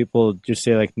lot of people just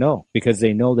say like, no, because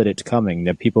they know that it's coming,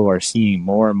 that people are seeing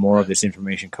more and more of this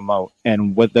information come out.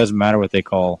 And what doesn't matter what they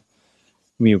call,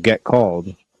 get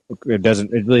called, it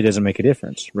really doesn't make a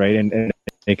difference, right? And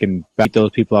they can beat those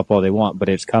people up all they want, but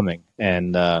it's coming.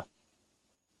 And the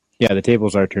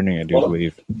tables are turning, I do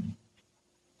believe.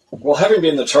 Well, having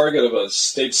been the target of a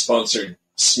state-sponsored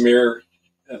smear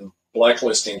and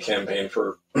blacklisting campaign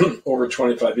for over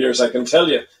 25 years, I can tell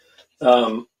you,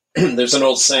 there's an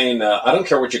old saying, I don't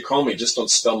care what you call me, just don't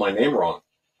spell my name wrong.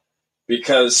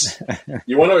 Because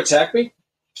you want to attack me?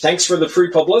 Thanks for the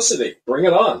free publicity. Bring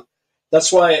it on.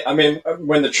 That's why,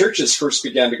 when the churches first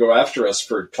began to go after us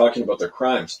for talking about their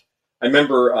crimes, I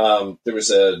remember there was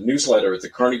a newsletter at the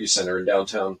Carnegie Center in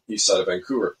downtown east side of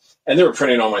Vancouver, and they were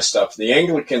printing all my stuff. The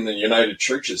Anglican and the United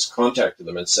Churches contacted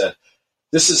them and said,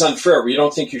 this is unfair. We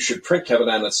don't think you should print Kevin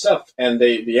Annett's stuff. And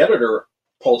the editor,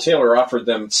 Paul Taylor, offered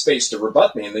them space to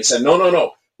rebut me, and they said,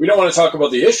 no. We don't want to talk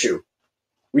about the issue.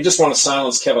 We just want to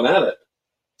silence Kevin Annett.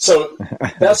 So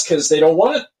that's because they don't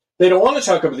want to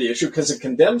talk about the issue because it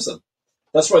condemns them.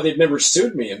 That's why they've never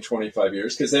sued me in 25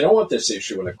 years, because they don't want this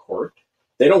issue in a court.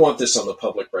 They don't want this on the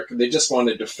public record. They just want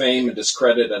to defame and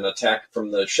discredit and attack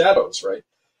from the shadows, right?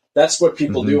 That's what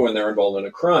people do when they're involved in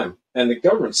a crime. And the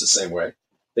government's the same way.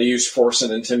 They use force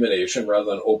and intimidation rather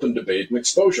than open debate and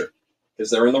exposure, because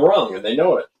they're in the wrong and they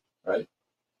know it, right?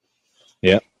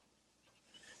 Yeah.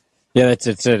 Yeah,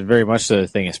 it's very much the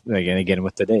thing, again,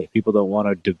 with today. People don't want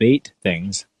to debate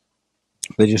things.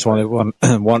 They just want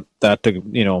that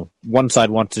to, one side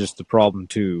wants just the problem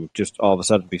to just all of a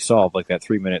sudden be solved, like that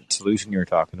 3-minute solution you were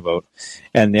talking about.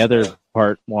 And the other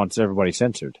part wants everybody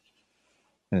censored.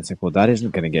 And it's like, well, that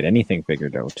isn't going to get anything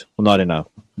figured out. Well,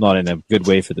 not in a good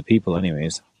way for the people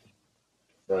anyways.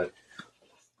 Right.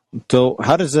 So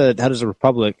how does the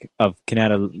Republic of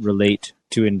Kanata relate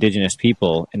to Indigenous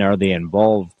people, and are they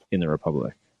involved in the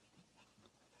Republic?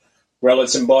 Well,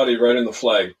 it's embodied right in the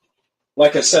flag.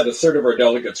 Like I said, a third of our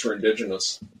delegates are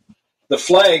Indigenous. The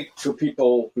flag, for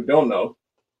people who don't know,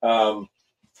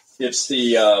 it's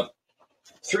the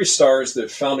 3 stars, the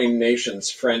founding nations,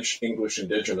 French, English,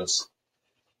 Indigenous.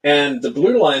 And the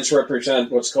blue lines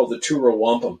represent what's called the Tura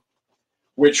Wampum,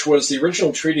 which was the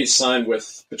original treaty signed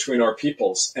between our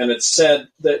peoples. And it said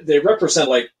that they represent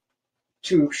like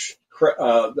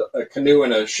a canoe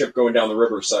and a ship going down the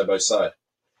river side by side.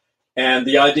 And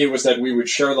the idea was that we would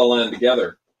share the land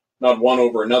together, not one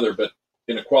over another, but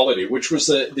in equality, which was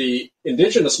the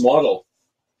indigenous model.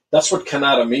 That's what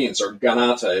Kanata means, or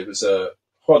Kanata. It was a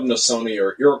Haudenosaunee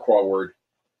or Iroquois word.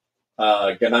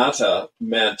 Kanata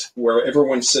meant where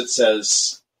everyone sits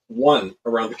as one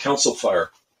around the council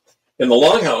fire. In the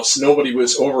longhouse, nobody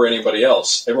was over anybody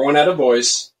else. Everyone had a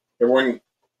voice. Everyone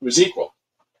was equal.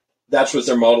 That was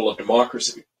their model of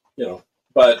democracy,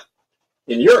 But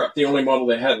in Europe, the only model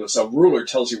they had was a ruler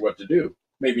tells you what to do.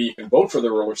 Maybe you can vote for the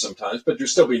ruler sometimes, but you're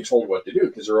still being told what to do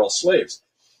because they're all slaves.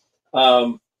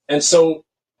 And so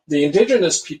the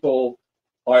indigenous people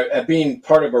have been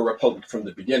part of a republic from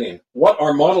the beginning. What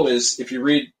our model is, if you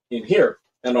read in here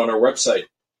and on our website,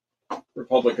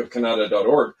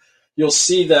 republicofcanada.org, you'll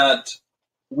see that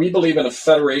we believe in a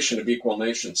federation of equal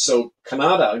nations. So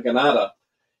Kanata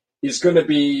is going to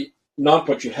be not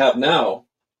what you have now,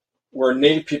 where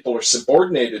Native people are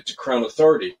subordinated to Crown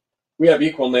authority. We have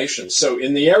equal nations. So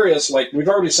in the areas, like we've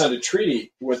already signed a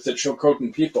treaty with the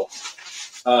Chilcotin people.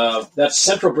 That's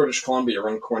central British Columbia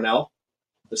around Cornell,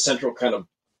 the central kind of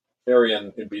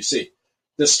area in BC.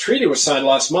 This treaty was signed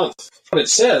last month. What it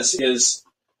says is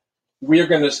we are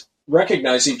going to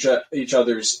recognize each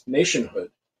other's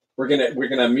nationhood. We're going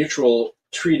to have mutual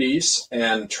treaties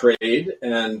and trade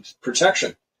and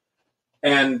protection.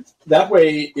 And that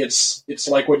way, it's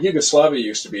like what Yugoslavia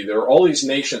used to be. There are all these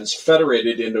nations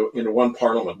federated into one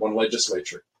parliament, one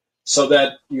legislature, so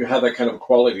that you have that kind of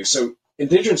equality. So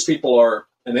indigenous people are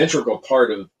an integral part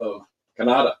of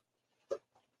Kanata.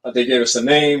 They gave us the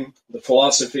name, the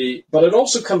philosophy, but it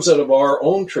also comes out of our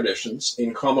own traditions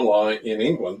in common law in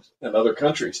England and other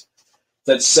countries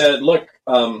that said, look,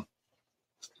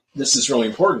 this is really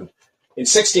important. In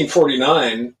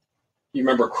 1649, you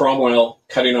remember Cromwell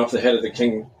cutting off the head of the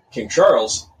King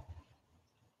Charles.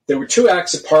 There were two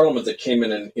acts of parliament that came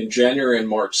in January and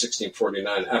March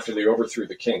 1649 after they overthrew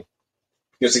the king,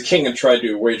 because the king had tried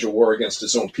to wage a war against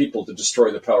his own people to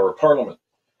destroy the power of parliament.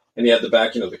 And he had the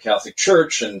backing of the Catholic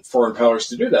Church and foreign powers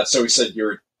to do that. So he said,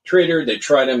 you're a traitor. They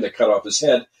tried him. They cut off his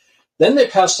head. Then they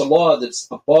passed a law that's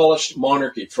abolished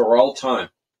monarchy for all time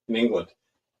in England.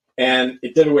 And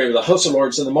it did away with the House of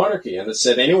Lords and the monarchy. And it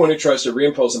said anyone who tries to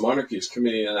reimpose the monarchy is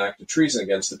committing an act of treason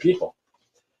against the people.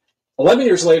 11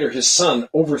 years later, his son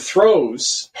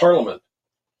overthrows Parliament,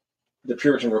 the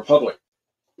Puritan Republic,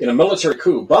 in a military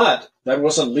coup. But that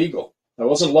wasn't legal. That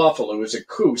wasn't lawful. It was a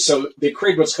coup. So they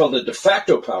create what's called a de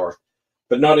facto power,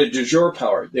 but not a de jure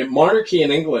power. The monarchy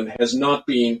in England has not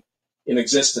been in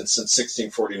existence since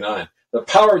 1649. The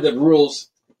power that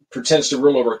pretends to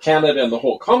rule over Canada and the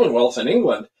whole Commonwealth in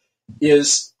England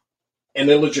is an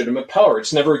illegitimate power.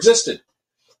 It's never existed.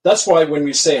 That's why when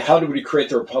we say, how did we create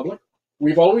the Republic?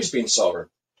 We've always been sovereign.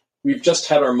 We've just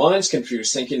had our minds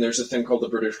confused thinking there's a thing called the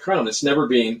British Crown. It's never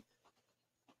been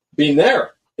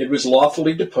there. It was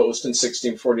lawfully deposed in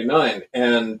 1649,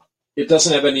 and it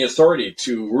doesn't have any authority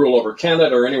to rule over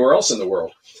Canada or anywhere else in the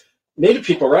world. Native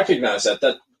people recognize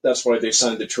that. That's why they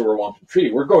signed the Tura Wampum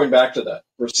Treaty. We're going back to that.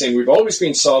 We're saying we've always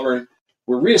been sovereign.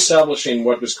 We're reestablishing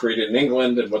what was created in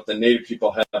England and what the Native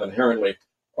people have inherently,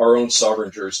 our own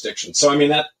sovereign jurisdiction. So, I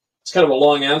mean, it's kind of a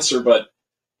long answer, but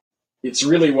it's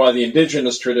really why the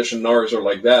indigenous tradition and ours are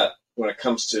like that when it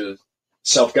comes to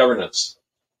self-governance.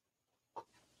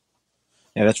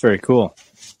 Yeah, that's very cool.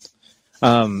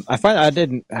 I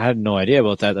had no idea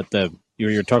about that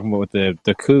you're talking about with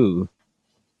the coup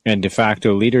and de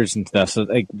facto leaders and stuff. So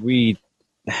like we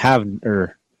have,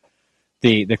 or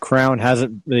the crown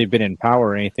hasn't really been in power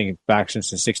or anything back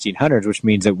since the 1600s, which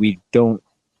means that we don't.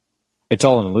 It's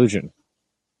all an illusion.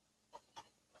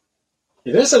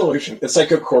 It is an illusion. It's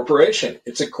like a corporation.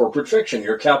 It's a corporate fiction.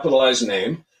 Your capitalized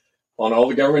name on all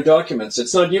the government documents.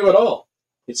 It's not you at all.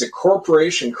 It's a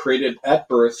corporation created at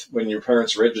birth when your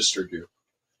parents registered you.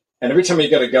 And every time you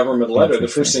get a government letter, the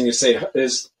first thing you say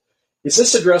is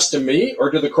this addressed to me or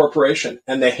to the corporation?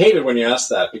 And they hate it when you ask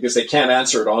that because they can't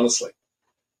answer it honestly,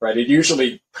 right? It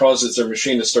usually causes their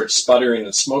machine to start sputtering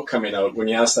and smoke coming out when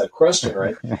you ask that question,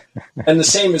 right? And the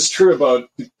same is true about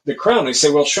the crown. They say,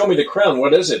 well, show me the crown.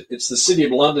 What is it? It's the City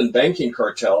of London banking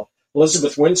cartel.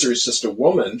 Elizabeth Windsor is just a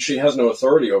woman. She has no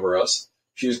authority over us.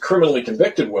 She's a criminally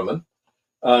convicted woman.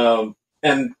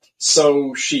 And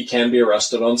so she can be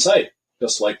arrested on sight,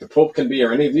 just like the Pope can be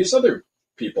or any of these other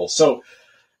people. So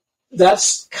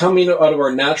that's coming out of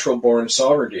our natural-born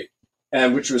sovereignty,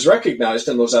 and which was recognized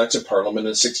in those acts of parliament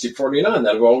in 1649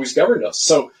 that have always governed us.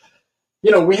 So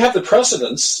we have the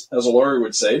precedents, as a lawyer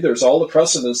would say. There's all the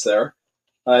precedents there.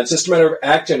 It's just a matter of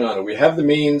acting on it. We have the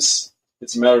means.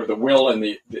 It's a matter of the will and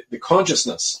the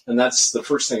consciousness. And that's the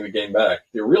first thing to gain back,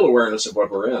 the real awareness of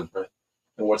what we're in, right?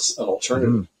 And what's an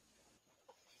alternative.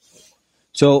 Mm-hmm.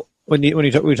 So when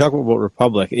we talk about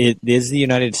republic, is the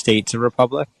United States a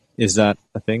republic? Is that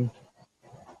a thing?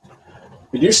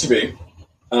 It used to be.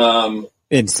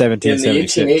 In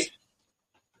 1776.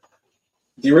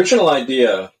 The original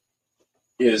idea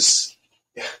is,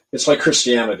 it's like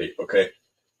Christianity, okay?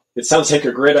 It sounds like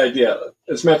a great idea.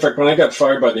 As a matter of fact, when I got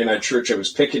fired by the United Church, I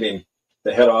was picketing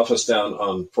the head office down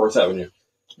on 4th Avenue,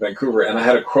 Vancouver, and I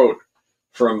had a quote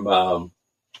from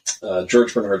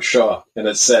George Bernard Shaw, and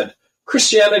it said,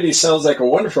 "Christianity sounds like a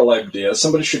wonderful idea.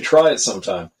 Somebody should try it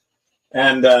sometime."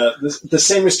 And the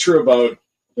same is true about,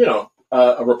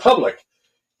 a republic.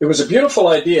 It was a beautiful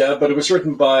idea, but it was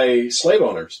written by slave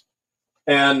owners.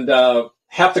 And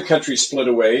half the country split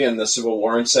away in the Civil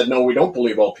War and said, no, we don't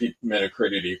believe all men are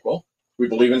created equal. We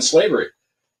believe in slavery.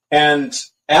 And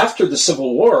after the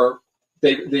Civil War,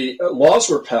 the laws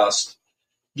were passed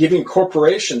giving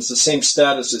corporations the same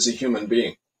status as a human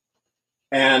being.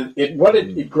 And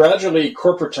it gradually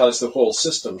corporatized the whole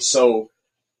system. So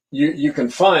you can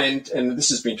find, and this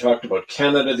has been talked about,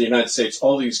 Canada, the United States,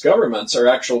 all these governments are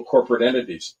actual corporate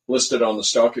entities listed on the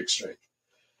stock exchange.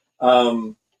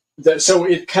 So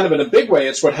it kind of, in a big way,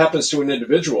 it's what happens to an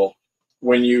individual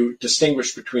when you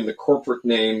distinguish between the corporate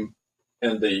name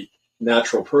and the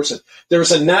natural person.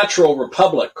 There's a natural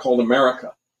republic called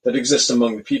America that exists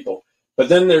among the people. But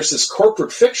then there's this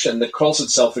corporate fiction that calls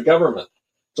itself a government,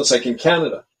 just like in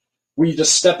Canada. We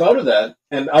just step out of that,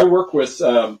 and I work with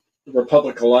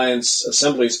Republic Alliance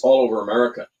assemblies all over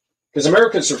America, because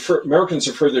Americans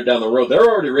are further down the road. They're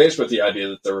already raised with the idea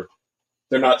that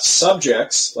they're not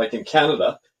subjects like in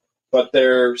Canada, but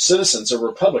they're citizens of a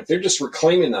republic. They're just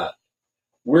reclaiming that.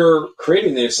 We're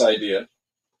creating this idea,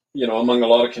 among a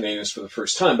lot of Canadians for the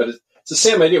first time, but it's the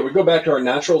same idea. We go back to our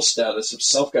natural status of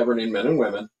self-governing men and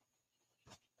women.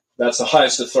 That's the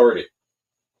highest authority.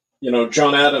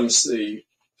 John Adams,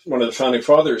 one of the founding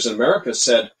fathers in America,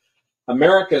 said,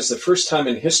 America is the first time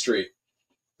in history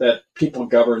that people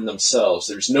govern themselves.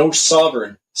 There's no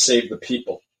sovereign save the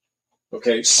people.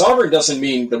 Okay, sovereign doesn't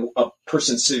mean a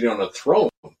person sitting on a throne,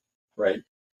 right?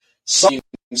 Sovereign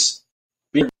means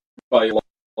being by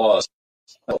laws.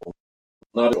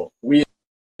 Not all. We,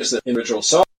 as the individual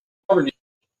sovereignty,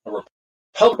 a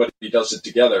republic, but does it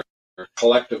together.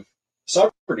 Collective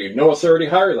sovereignty, no authority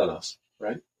higher than us,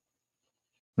 right?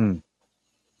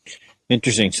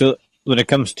 Interesting. So when it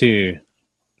comes to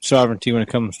sovereignty, when it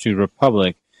comes to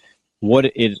republic,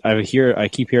 I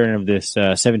keep hearing of this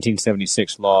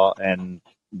 1776 law and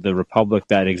the republic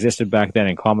that existed back then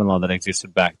and common law that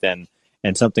existed back then,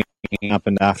 and something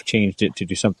happened after changed it to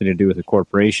do something to do with a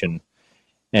corporation.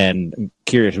 And I'm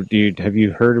curious, have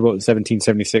you heard about the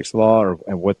 1776 law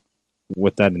and what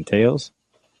that entails?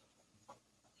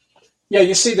 Yeah,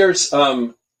 you see, there's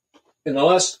in the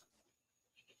last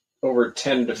over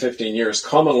 10 to 15 years,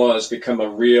 common law has become a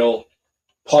real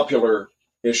popular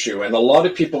issue. And a lot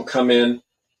of people come in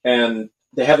and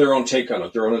they have their own take on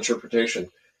it, their own interpretation.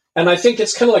 And I think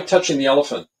it's kind of like touching the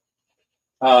elephant.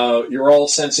 You're all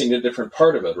sensing a different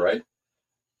part of it, right?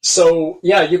 So,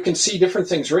 yeah, you can see different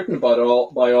things written by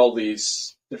all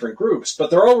these different groups, but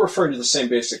they're all referring to the same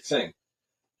basic thing.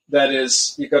 That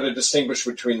is, you've got to distinguish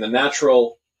between the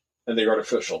natural and the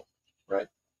artificial, right?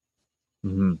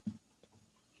 Mm-hmm.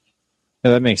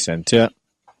 Yeah, that makes sense, yeah.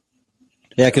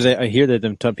 Yeah, because I hear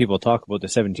that people talk about the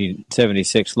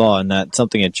 1776 law and that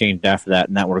something had changed after that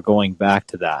and that we're going back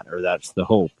to that, or that's the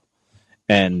hope.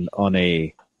 And on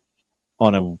a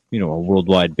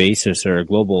worldwide basis or a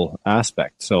global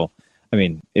aspect. So, I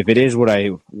mean, if it is what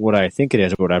I think it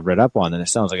is, what I've read up on, then it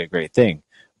sounds like a great thing.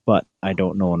 But I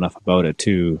don't know enough about it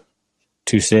to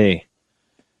say.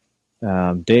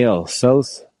 Dale,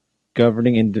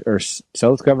 self-governing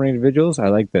individuals. I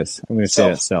like this. I'm going to say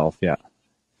that self. Yeah,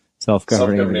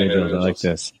 self-governing individuals. I like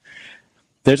this.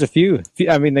 There's a few.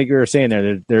 I mean, like you were saying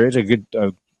there is a good.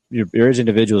 There is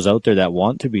individuals out there that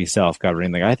want to be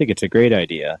self-governing. Like I think it's a great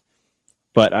idea.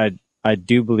 But I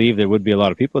do believe there would be a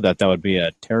lot of people that would be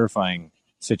a terrifying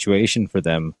situation for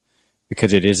them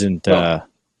because it isn't, and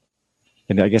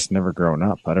I guess never grown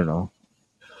up. I don't know.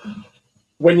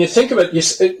 When you think of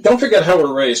it, don't forget how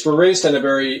we're raised. We're raised in a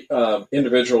very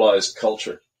individualized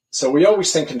culture. So we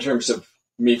always think in terms of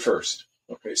me first.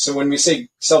 Okay, so when we say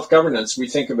self-governance, we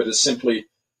think of it as simply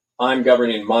I'm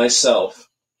governing myself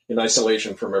in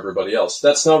isolation from everybody else.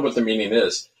 That's not what the meaning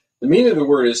is. The meaning of the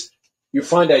word is you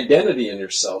find identity in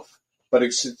yourself, but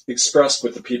it's expressed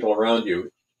with the people around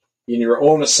you in your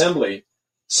own assembly.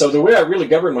 So the way I really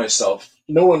govern myself,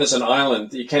 no one is an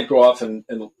island. You can't go off and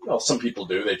well, some people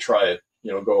do. They try it,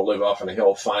 go live off on a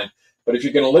hill, fine. But if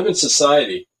you're going to live in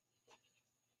society,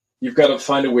 you've got to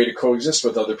find a way to coexist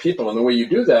with other people. And the way you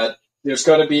do that, there's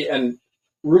got to be, and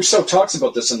Rousseau talks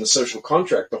about this in The Social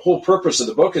Contract. The whole purpose of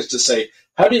the book is to say,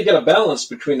 how do you get a balance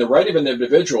between the right of an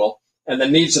individual and the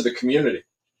needs of the community?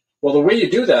 Well, the way you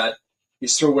do that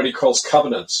is through what he calls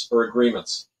covenants or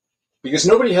agreements, because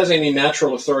nobody has any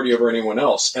natural authority over anyone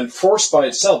else, and force by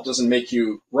itself doesn't make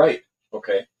you right,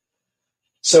 okay?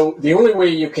 So the only way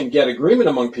you can get agreement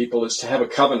among people is to have a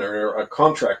covenant or a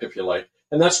contract, if you like,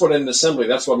 and that's what in an assembly,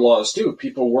 that's what laws do.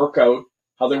 People work out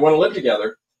how they want to live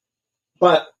together,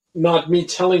 but not me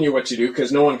telling you what to do,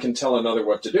 because no one can tell another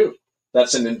what to do.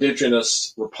 That's an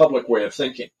indigenous republic way of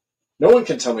thinking. No one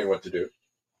can tell me what to do.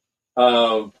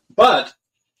 But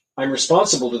I'm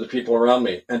responsible to the people around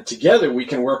me, and together we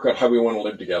can work out how we want to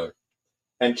live together,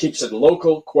 and keeps it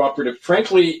local, cooperative.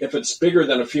 Frankly, if it's bigger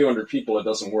than a few hundred people, it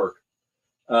doesn't work.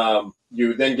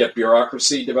 You then get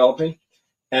bureaucracy developing,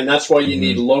 and that's why you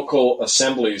need local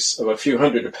assemblies of a few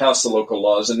hundred to pass the local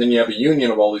laws, and then you have a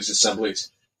union of all these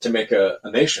assemblies to make a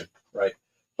nation, right?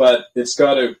 But it's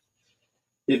got to,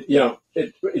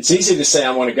 it's easy to say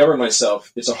I want to govern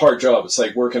myself. It's a hard job. It's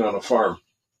like working on a farm.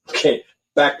 Okay,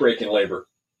 backbreaking labor,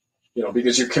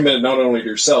 because you're committed not only to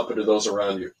yourself, but to those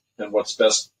around you and what's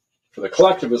best for the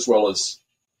collective as well as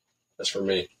for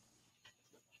me.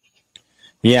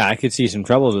 Yeah, I could see some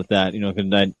troubles with that,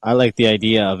 because I like the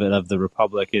idea of the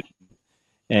republic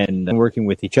and working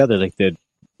with each other, like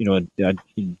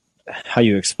how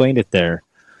you explained it there.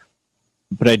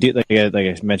 But I do, like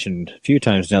I mentioned a few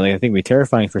times now, I think it'd be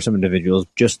terrifying for some individuals,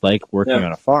 just like working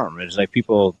on a farm. It's like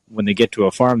people, when they get to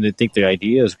a farm, they think their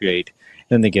idea is great.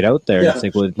 Then they get out there, and it's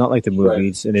like, well, it's not like the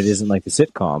movies, and it isn't like the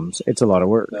sitcoms. It's a lot of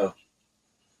work. No.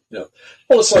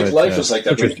 Well, it's like life is like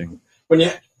that. Interesting.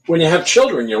 When you have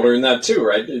children, you learn that too,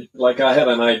 right? Like I had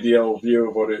an ideal view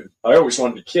of what I always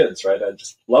wanted kids, right? I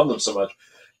just love them so much.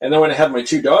 And then when I had my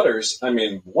two daughters, I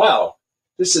mean, wow.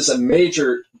 This is a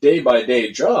major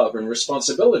day-by-day job and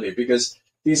responsibility, because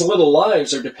these little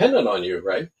lives are dependent on you,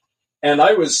 right? And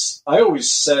I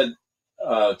always said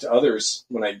to others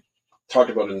when I talked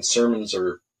about it in sermons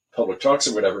or public talks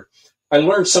or whatever, I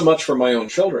learned so much from my own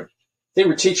children. They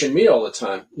were teaching me all the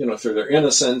time, through their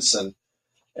innocence and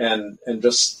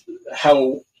just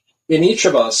how in each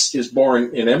of us is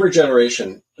born in every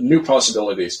generation new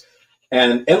possibilities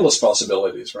and endless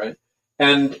possibilities, right?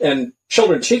 And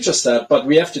children teach us that, but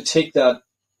we have to take the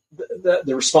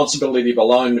responsibility of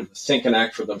allowing them to think and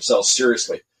act for themselves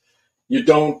seriously. You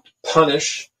don't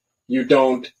punish. You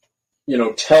don't,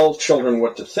 tell children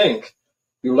what to think.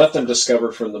 You let them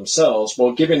discover for themselves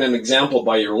while giving an example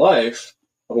by your life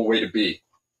of a way to be.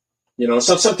 It's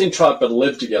not something taught, but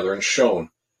lived together and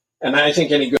shown. And I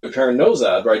think any good parent knows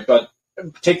that, right? But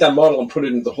take that model and put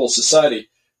it into the whole society.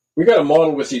 We got to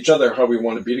model with each other how we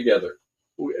want to be together.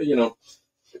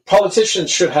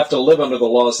 Politicians should have to live under the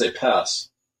laws they pass.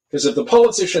 Because if the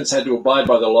politicians had to abide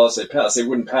by the laws they pass, they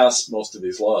wouldn't pass most of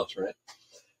these laws, right?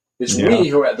 It's we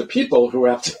who are the people who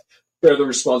have to bear the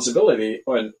responsibility.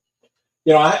 And,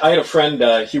 I had a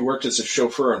friend, he worked as a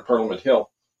chauffeur on Parliament Hill,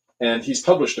 and he's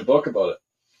published a book about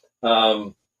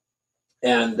it.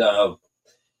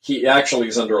 He actually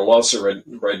is under a lawsuit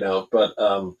right now, but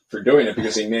for doing it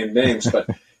because he named names. But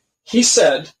he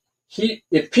said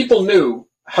if people knew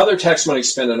how their tax money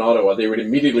is spent in Ottawa, they would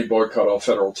immediately boycott all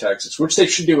federal taxes, which they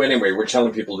should do anyway. We're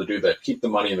telling people to do that, keep the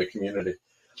money in the community.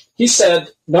 He said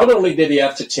not only did he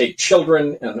have to take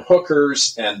children and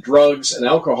hookers and drugs and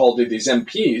alcohol to these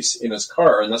MPs in his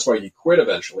car, and that's why he quit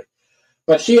eventually,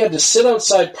 but he had to sit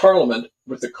outside Parliament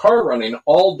with the car running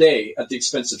all day at the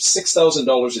expense of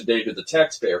 $6,000 a day to the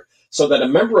taxpayer, so that a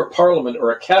member of Parliament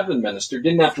or a cabinet minister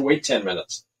didn't have to wait 10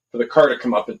 minutes for the car to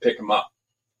come up and pick him up.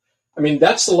 I mean,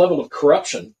 that's the level of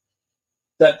corruption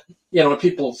that,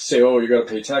 people say, oh, you got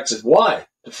to pay taxes. Why?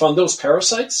 To fund those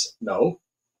parasites? No.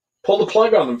 Pull the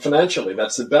plug on them financially.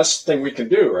 That's the best thing we can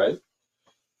do, right?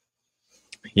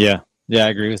 Yeah, I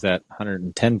agree with that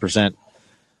 110%.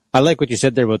 I like what you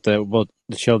said there about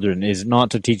the children, is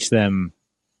not to teach them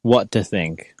what to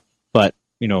think, but,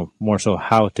 more so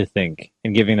how to think,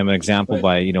 and giving them an example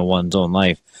by, one's own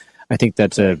life. I think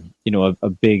that's a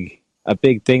big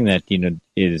thing that,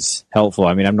 is helpful.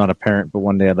 I mean, I'm not a parent, but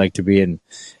one day I'd like to be,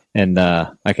 and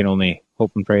I can only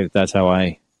hope and pray that that's how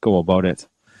I go about it.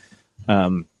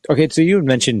 Okay, so you had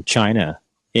mentioned China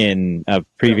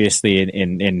previously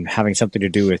in having something to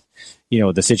do with,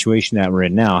 the situation that we're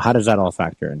in now. How does that all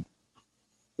factor in?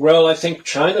 Well, I think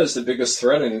China is the biggest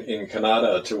threat in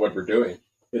Kanata to what we're doing.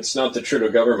 It's not the Trudeau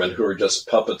government who are just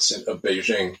puppets of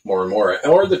Beijing more and more,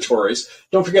 or the Tories.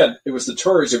 Don't forget, it was the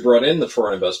Tories who brought in the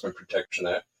Foreign Investment Protection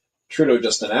Act. Trudeau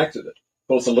just enacted it.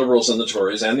 Both the Liberals and the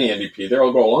Tories and the NDP, they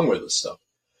all go along with this stuff.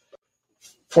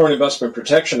 Foreign Investment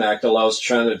Protection Act allows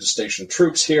China to station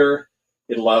troops here.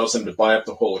 It allows them to buy up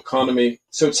the whole economy.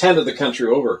 So it's handed the country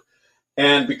over.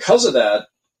 And because of that,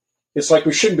 it's like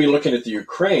we shouldn't be looking at the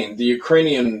Ukraine. The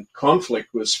Ukrainian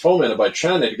conflict was fomented by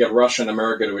China to get Russia and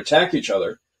America to attack each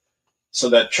other so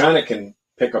that China can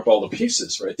pick up all the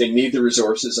pieces, right? They need the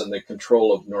resources and the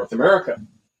control of North America.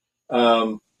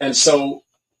 And so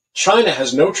China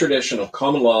has no tradition of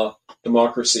common law,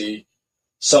 democracy,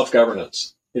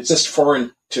 self-governance. It's just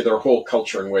foreign to their whole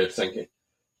culture and way of thinking.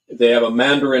 They have a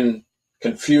Mandarin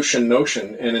Confucian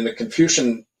notion, and in the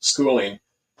Confucian schooling,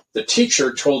 the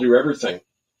teacher told you everything.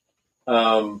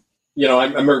 I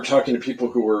remember talking to people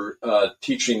who were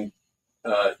teaching.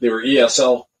 They were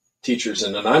ESL teachers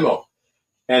in Nanaimo,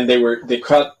 and they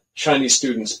caught Chinese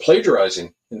students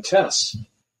plagiarizing in tests,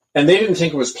 and they didn't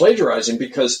think it was plagiarizing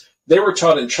because they were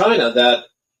taught in China that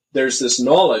there's this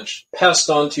knowledge passed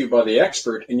on to you by the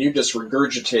expert, and you just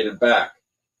regurgitate it back.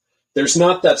 There's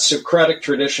not that Socratic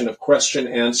tradition of question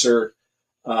answer.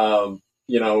 That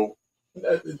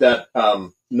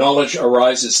knowledge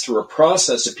arises through a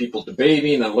process of people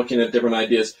debating and looking at different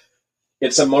ideas.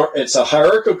 It's a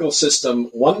hierarchical system,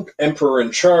 one emperor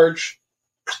in charge,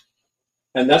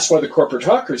 and that's why the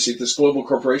corporatocracy, this global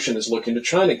corporation, is looking to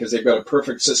China because they've got a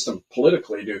perfect system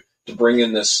politically to bring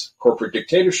in this corporate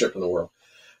dictatorship in the world.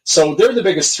 So they're the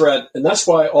biggest threat, and that's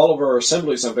why all of our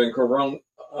assemblies on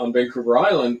Vancouver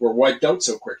Island were wiped out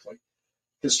so quickly,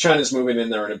 because China's moving in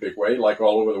there in a big way, like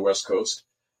all over the West Coast.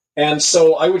 And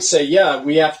so I would say, yeah,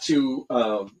 we have to,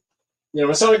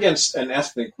 it's not against an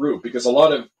ethnic group, because a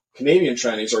lot of Canadian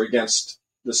Chinese are against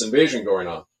this invasion going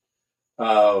on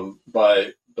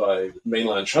by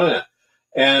mainland China.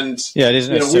 And yeah, it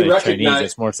isn't necessarily we recognize, Chinese,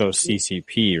 it's more so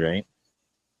CCP, right?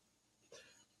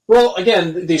 Well,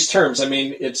 again, these terms, I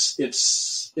mean, it's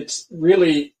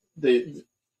really the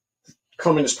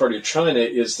Communist Party of China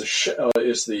is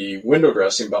the window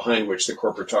dressing behind which the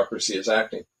corporatocracy is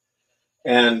acting.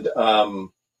 And,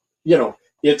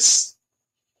 it's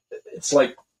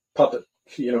like puppet,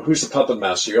 who's the puppet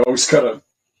master? You always got to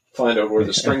find out where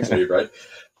the strings lead, right?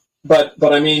 But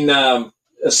I mean,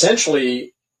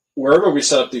 essentially, wherever we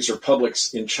set up these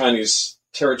republics in Chinese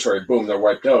territory, boom, they're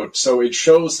wiped out. So it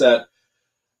shows that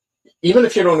even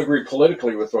if you don't agree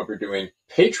politically with what we're doing,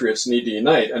 patriots need to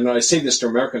unite. And I say this to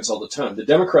Americans all the time. The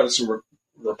Democrats and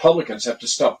Republicans have to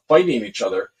stop fighting each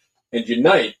other and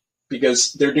unite,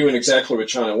 because they're doing exactly what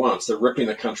China wants. They're ripping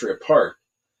the country apart.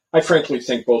 I frankly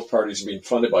think both parties are being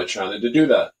funded by China to do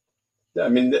that. I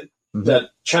mean,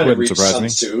 that China reached Sun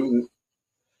Tzu.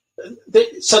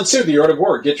 Sun Tzu, the art of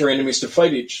war, get your enemies to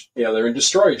fight each other and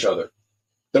destroy each other.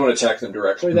 Don't attack them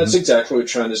directly. Mm-hmm. That's exactly what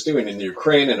China's doing in the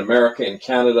Ukraine, in America, in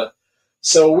Canada.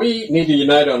 So we need to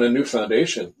unite on a new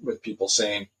foundation with people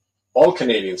saying all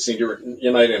Canadians need to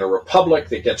unite in a republic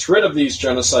that gets rid of these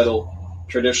genocidal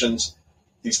traditions,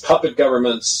 these puppet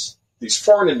governments, these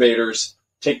foreign invaders,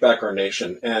 take back our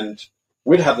nation, and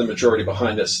we'd have the majority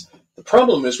behind us. The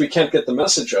problem is we can't get the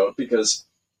message out because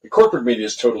the corporate media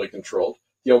is totally controlled.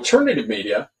 The alternative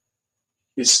media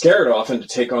is scared often to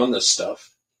take on this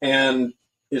stuff, and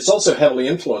it's also heavily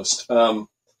influenced.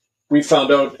 We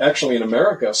found out, actually, in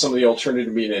America, some of the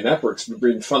alternative media networks were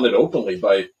being funded openly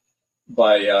by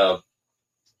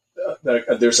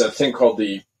there's a thing called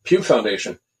the Pew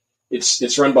Foundation.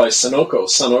 It's run by Sunoco,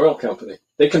 Sun Oil Company.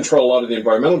 They control a lot of the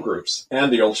environmental groups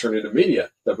and the alternative media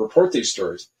that report these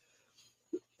stories.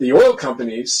 The oil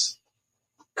companies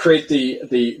create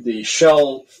the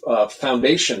shell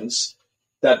foundations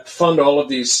that fund all of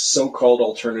these so-called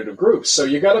alternative groups. So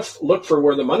you got to look for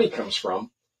where the money comes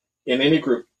from in any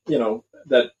group,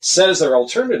 that says they're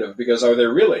alternative, because are they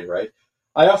really, right?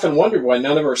 I often wondered why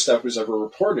none of our stuff was ever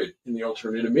reported in the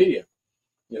alternative media.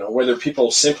 Whether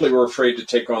people simply were afraid to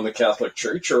take on the Catholic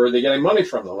Church, or are they getting money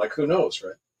from them? Like, who knows,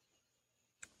 right?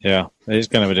 Yeah, it is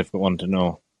kind of a difficult one to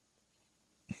know.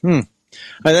 I mean,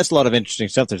 that's a lot of interesting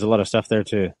stuff. There's a lot of stuff there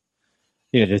to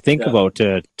think about,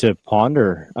 to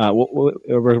ponder.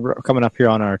 We're coming up here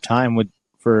on our time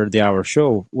for the hour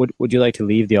show. Would you like to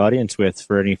leave the audience with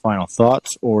for any final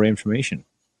thoughts or information?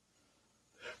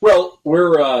 Well,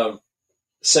 we're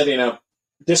setting up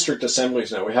district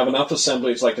assemblies now. We have enough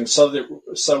assemblies, like in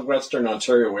southwestern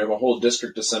Ontario, we have a whole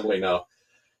district assembly now.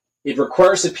 It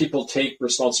requires that people take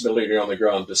responsibility on the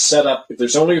ground to set up, if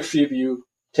there's only a few of you,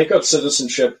 take out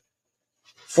citizenship,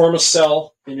 form a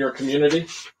cell in your community,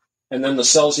 and then the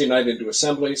cells unite into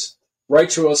assemblies. write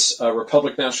to us,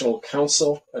 Republic National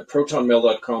Council at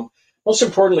protonmail.com. Most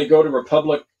importantly, go to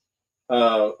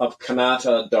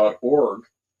republicofkanata.org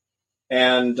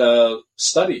and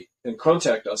study and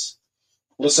contact us.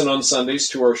 Listen on Sundays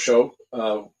to our show,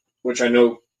 which I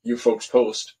know you folks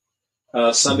post.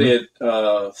 Sunday at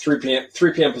 3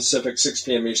 p.m. Pacific, 6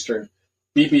 p.m. Eastern.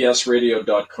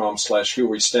 bbsradio.com/Here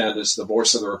We Stand is the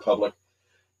voice of the Republic.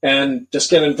 And just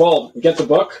get involved. Get the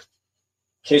book,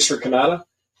 Case for Kanata,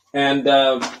 and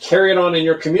carry it on in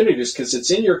your communities, because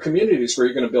it's in your communities where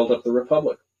you're going to build up the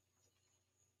Republic.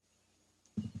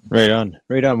 Right on.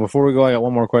 Right on. Before we go, I got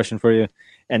one more question for you,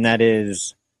 and that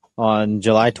is, on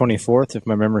July 24th, if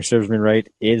my memory serves me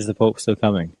right, is the Pope still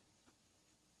coming?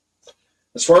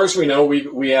 As far as we know,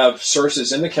 we have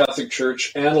sources in the Catholic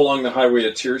Church and along the Highway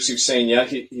of Tears who's saying, yeah,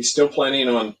 he's still planning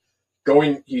on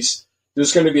going.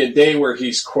 There's going to be a day where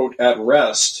he's, quote, at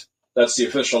rest. That's the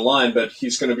official line, but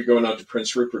he's going to be going out to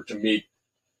Prince Rupert to meet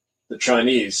the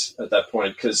Chinese at that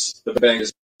point, because the bank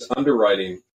is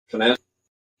underwriting financially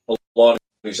a lot of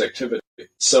these activities.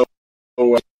 So,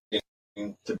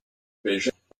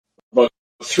 division, but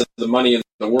through the money in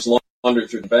the world is laundered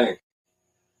through the bank,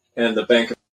 and the Bank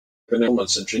of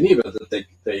Benevolence in Geneva that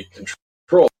they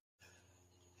control.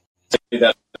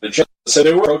 So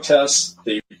there were protests,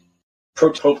 the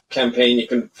pro-Pope campaign. You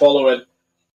can follow it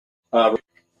of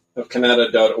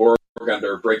Kanata.org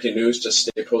under breaking news. Just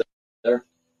stay posted there.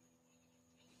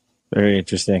 Very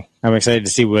interesting. I'm excited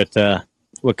to see what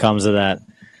comes of that.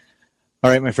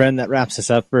 All right, my friend, that wraps us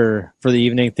up for the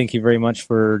evening. Thank you very much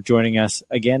for joining us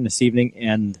again this evening.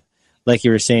 And like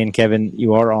you were saying, Kevin,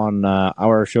 you are on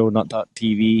our show,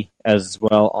 Not.TV, as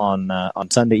well on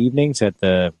Sunday evenings at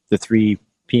the 3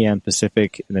 p.m.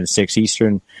 Pacific and then 6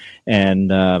 Eastern.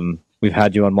 And we've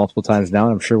had you on multiple times now,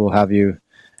 and I'm sure we'll have you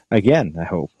again, I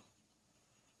hope.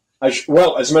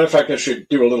 Well, as a matter of fact, I should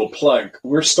do a little plug.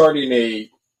 We're starting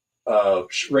a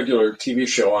regular TV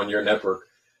show on your network.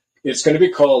 It's going to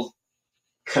be called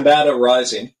Kanata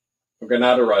Rising,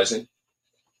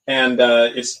 and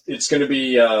it's going to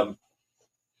be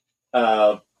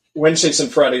Wednesdays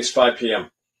and Fridays, 5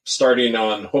 p.m., starting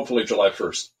on hopefully July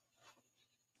 1st.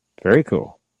 Very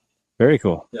cool. Very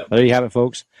cool. Yeah. There you have it,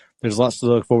 folks. There's lots to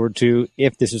look forward to.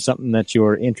 If this is something that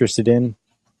you're interested in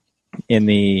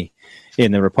the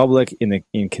Republic, in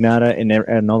Kanata,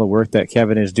 and all the work that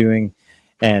Kevin is doing,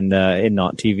 and in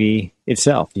Not TV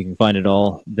itself, you can find it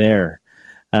all there.